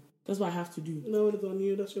anymore. That's what I have to do. No, it's on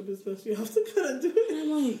you. That's your business. You have to kind of do it. And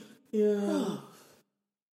I'm like, yeah.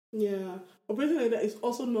 Yeah. Operating like that is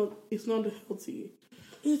also not, it's not healthy.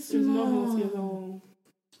 It's not healthy at all.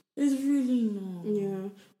 It's really not. Yeah.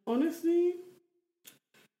 Honestly,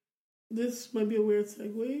 this might be a weird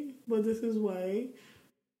segue, but this is why,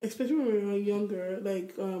 especially when we were younger,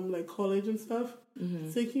 like college and stuff,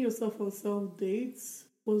 taking yourself on self dates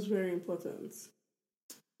was very important.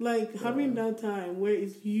 Like having that time where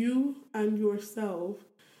it's you and yourself,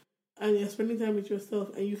 and you're spending time with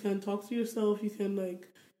yourself, and you can talk to yourself, you can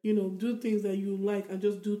do things that you like, and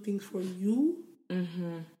just do things for you.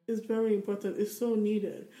 It's very important. It's so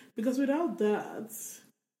needed because without that,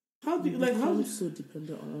 how do you so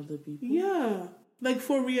dependent on other people? Yeah, like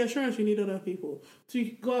for reassurance, you need other people. To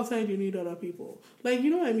go outside, you need other people. Like, you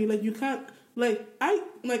know what I mean? Like, you can't. I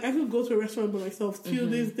could go to a restaurant by myself till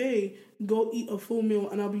this day, go eat a full meal,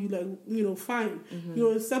 and I'll be like, fine.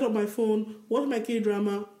 Set up my phone, watch my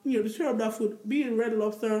K-drama, just tear up that food, be in Red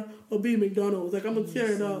Lobster or be in McDonald's. Like, I'm gonna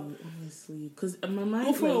tear it up. Honestly, because in my mind,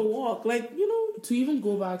 go for a walk, to even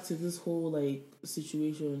go back to this whole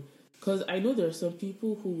situation. Because I know there are some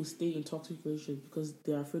people who will stay in toxic relationships because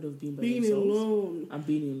they're afraid of being themselves. Alone. And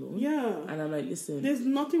being alone. Yeah. And I'm like, listen. There's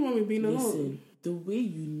nothing wrong with being alone. The way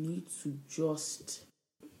you need to just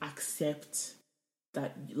accept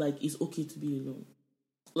that, like, it's okay to be alone.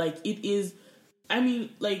 Like, it is... I mean,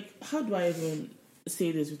 like, how do I even...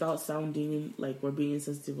 say this without sounding like we're being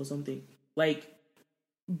insensitive or something. Like,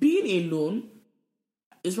 being alone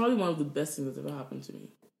is probably one of the best things that's ever happened to me.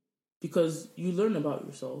 Because you learn about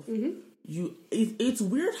yourself. Mm-hmm. It's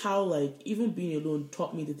weird how, like, even being alone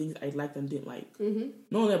taught me the things I liked and didn't like. Mm-hmm.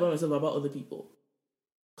 Not only about myself, but about other people.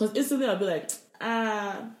 Because instantly I'll be like,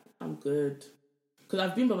 I'm good. Because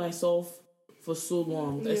I've been by myself for so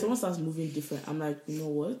long. Like, someone starts moving different, I'm like, you know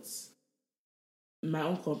what? My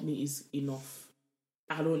own company is enough.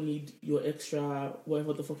 I don't need your extra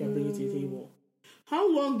whatever the fuck you're bringing to the table.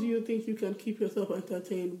 How long do you think you can keep yourself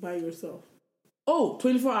entertained by yourself?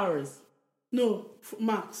 24 hours. No,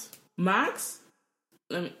 max. Max?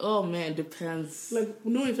 Oh man, depends. Like,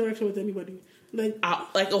 no interaction with anybody. Like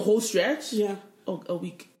a whole stretch? Yeah. Oh, a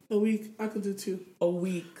week. A week. I could do 2. A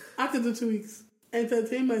week. I could do 2 weeks.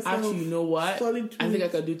 Entertain myself. Actually, you know what? Solid 2 I think weeks. I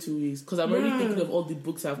could do 2 weeks. Because I'm already thinking of all the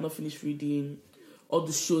books I've not finished reading. All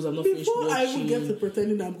the shows I've not finished watching. Before I even get to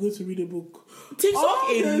pretending I'm going to read a book. TikTok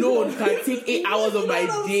alone can take 8 hours of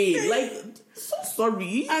my day. Like, so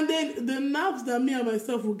sorry. And then the naps that me and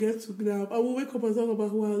myself will get to nap, I will wake up and talk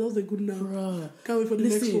about, wow, that was a good nap. Bruh. Can't wait for the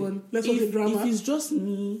next one. Let's watch the drama. If it's just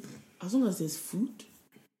me, as long as there's food,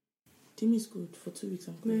 Timmy's good. For 2 weeks,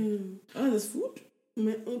 I'm good. As long as there's food.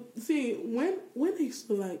 See, when I used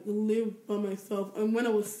to like live by myself and when I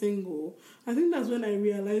was single, I think that's when I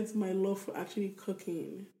realized my love for actually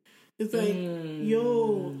cooking. It's like,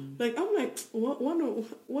 like I'm like,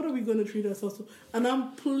 what are we gonna treat ourselves to? And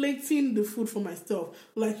I'm plating the food for myself,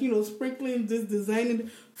 like, sprinkling this, designing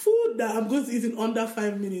food that I'm going to eat in under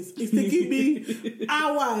 5 minutes. It's taking me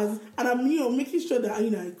hours, and I'm making sure that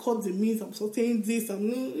I cut the meat, I'm sauteing this,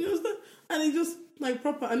 and it just like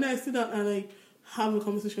proper. And then I sit down and like have a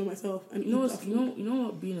conversation with myself and you know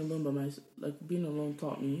what being alone by myself, like being alone,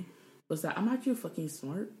 taught me was that I'm actually fucking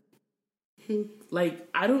smart. Like,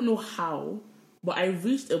 I don't know how, but I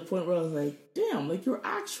reached a point where I was like, damn, like, you're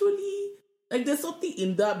actually like, there's something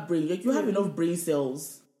in that brain, like, you have enough brain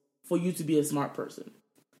cells for you to be a smart person.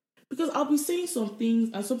 Because I'll be saying some things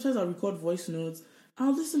and sometimes I'll record voice notes and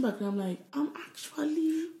I'll listen back and I'm like, I'm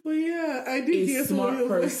actually I did a smart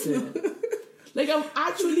person. Like, I'm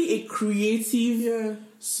actually a creative,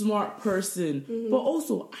 smart person. Mm-hmm. But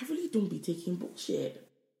also, I really don't be taking bullshit.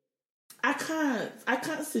 I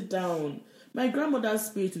can't sit down. My grandmother's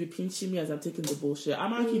spirit to be pinching me as I'm taking the bullshit.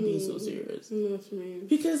 I'm actually being so serious.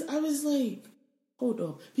 Because I was like, hold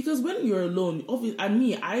up. Because when you're alone, obviously, and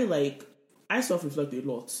me, I self-reflect a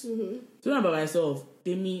lot. Mm-hmm. So when I'm by myself,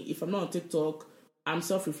 if I'm not on TikTok, I'm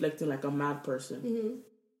self-reflecting like a mad person. Mm-hmm.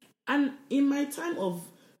 And in my time of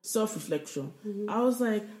self-reflection, I was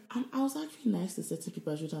like, I was actually nice to certain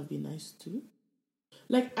people I should have been nice to.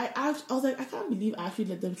 Like, I was like, I can't believe I actually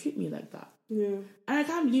let them treat me like that. Yeah. And I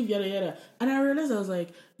can't believe yada yada. And I realized, I was like,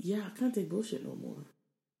 I can't take bullshit no more.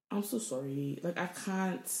 I'm so sorry. Like, I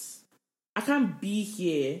can't be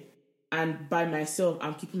here and by myself,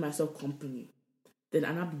 I'm keeping myself company. Then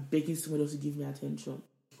I'm not begging someone else to give me attention.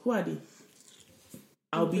 Who are they?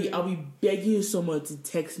 I'll be begging someone to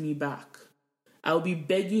text me back. I'll be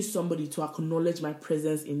begging somebody to acknowledge my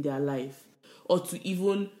presence in their life. Or to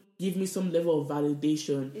even give me some level of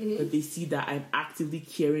validation that they see that I'm actively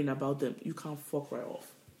caring about them. You can't fuck right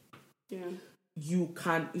off. Yeah. You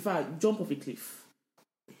can't, in fact, jump off a cliff.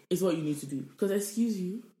 It's what you need to do. Because, excuse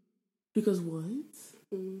you. Because what?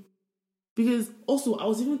 Because, also, I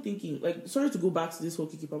was even thinking, like, sorry to go back to this whole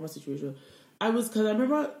Kiki Pama situation. Because I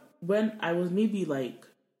remember when I was maybe, like,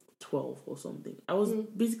 12 or something. I was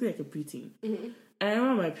basically like a preteen. Mm-hmm. And I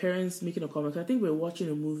remember my parents making a comment. I think we were watching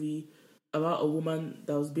a movie about a woman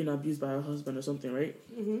that was being abused by her husband or something, right?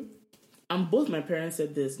 Mm-hmm. And both my parents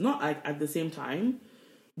said this, not like at the same time,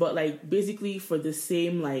 but like basically for the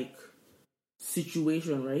same like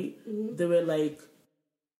situation, right? Mm-hmm. They were like,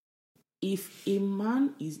 if a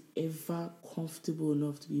man is ever comfortable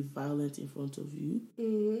enough to be violent in front of you,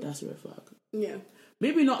 that's a red flag. Yeah.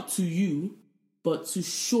 Maybe not to you, but to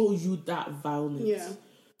show you that violence. Yeah.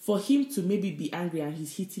 For him to maybe be angry and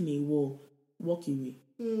he's hitting a wall, walk away.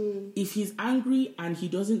 If he's angry and he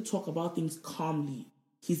doesn't talk about things calmly,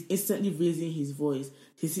 he's instantly raising his voice,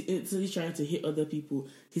 he's instantly trying to hit other people,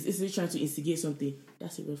 he's instantly trying to instigate something,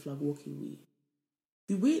 that's a red flag, walk away.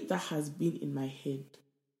 The way that has been in my head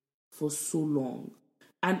for so long,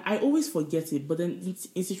 and I always forget it, but then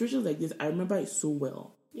in situations like this, I remember it so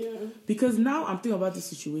well. Yeah. Because now I'm thinking about this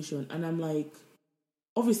situation and I'm like,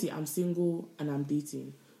 obviously I'm single and I'm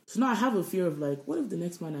dating. So now I have a fear of like, what if the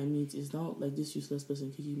next man I meet is now like this useless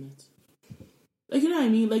person Kiki met? Like, you know what I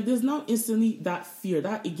mean? Like, there's now instantly that fear,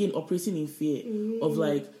 that again operating in fear of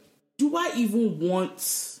like, do I even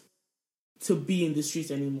want to be in the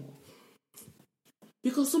streets anymore?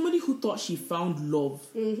 Because somebody who thought she found love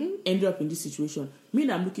ended up in this situation. Me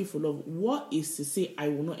that I'm looking for love. What is to say I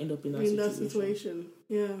will not end up in that situation?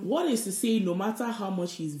 Yeah. What is to say no matter how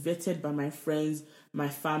much he's vetted by my friends, my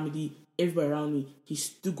family, everybody around me, he's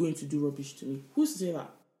still going to do rubbish to me? Who's to say that?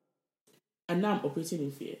 And now I'm operating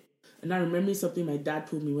in fear. And I'm remembering something my dad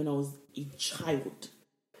told me when I was a child.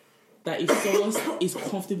 That if someone is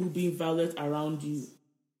comfortable being violent around you,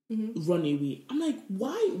 run away. I'm like,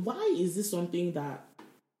 why is this something that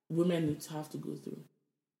women need to have to go through?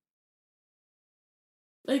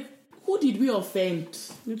 Like, who did we offend?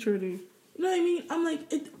 Literally. You know what I mean? I'm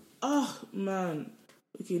like, man.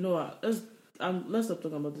 Okay, you know what? Let's stop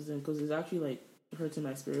talking about this thing because it's actually like hurting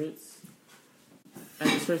my spirits and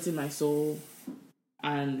it's hurting my soul,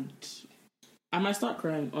 and I might start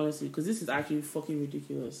crying honestly because this is actually fucking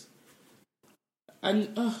ridiculous.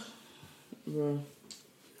 And bro,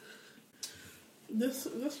 this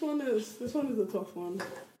one is a tough one.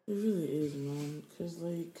 It really is, man. Because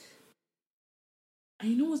like,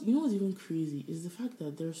 and you know what's even crazy is the fact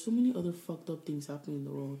that there are so many other fucked up things happening in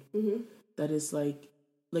the world that it's like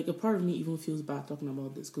a part of me even feels bad talking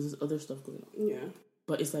about this because there's other stuff going on. Yeah.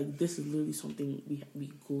 But it's like this is literally something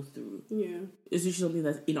we go through. Yeah. It's just something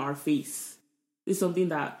that's in our face. It's something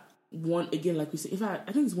that like we say,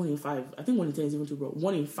 I think it's 1 in 5. I think 1 in 10 is even too broad.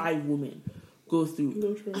 1 in 5 women go through.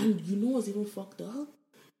 No, true. And you know what's even fucked up?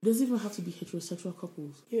 It doesn't even have to be heterosexual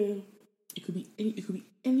couples. Yeah. It could be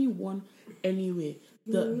anyone, anywhere.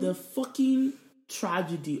 The fucking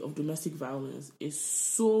tragedy of domestic violence is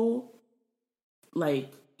so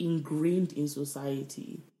like ingrained in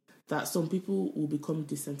society that some people will become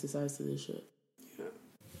desensitized to this shit. Yeah.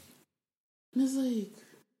 And it's like,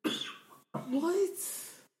 what?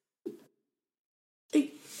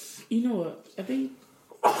 Like, you know what? I think.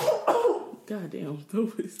 Goddamn,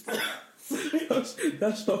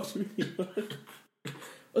 that shocked me.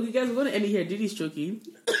 Okay, guys, we're gonna end it here. Diddy's choking.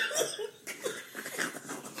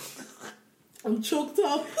 I'm choked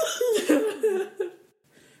up.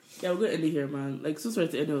 Yeah, we're gonna end it here, man. Like, so sorry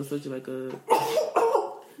to end it with such like a.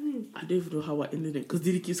 I don't even know how I ended it because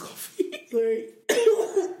Diddy keeps coughing. Sorry.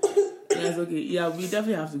 Guys, okay, yeah, we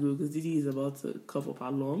definitely have to go because Diddy is about to cough up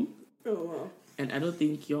our lung. Oh wow. And I don't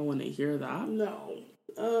think y'all want to hear that. No.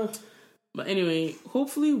 But anyway,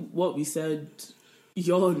 hopefully what we said,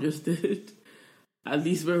 y'all understood. At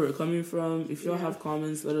least where we're coming from. If y'all have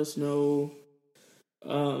comments, let us know.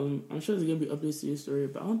 I'm sure there's going to be updates to your story,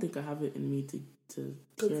 but I don't think I have it in me to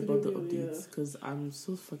care about the updates because I'm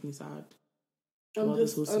so fucking sad.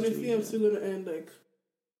 Honestly, I'm still going to end like,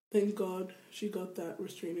 thank God she got that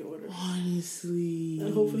restraining order. Honestly.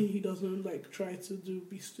 And hopefully he doesn't like try to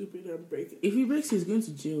be stupid and break it. If he breaks, he's going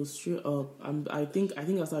to jail straight up. I think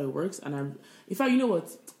that's how it works. And in fact, you know what?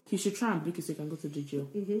 He should try and break it so he can go to the jail.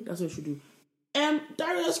 That's what he should do.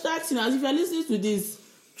 Darius Jackson, as if you're listening to this,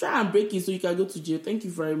 try and break it so you can go to jail. Thank you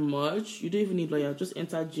very much. You don't even need lawyer. Just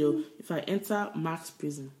enter jail. If I enter max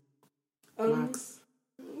prison, max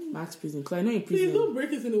prison. Cause I know in prison. Please don't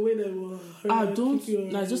break it in a way that will hurt. Don't.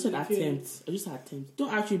 No, I just said attempt. I just said attempt.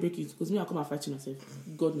 Don't actually break it because me, I'll come and fight you myself.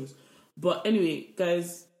 God knows. But anyway,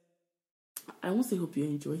 guys, I won't say hope you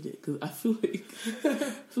enjoyed it because I feel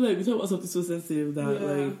like we talk about something so sensitive that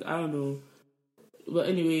like I don't know. But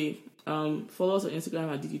anyway, follow us on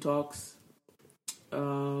Instagram at DD Talks.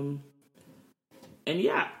 And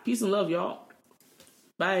yeah, peace and love, y'all.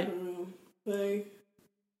 Bye. Bye.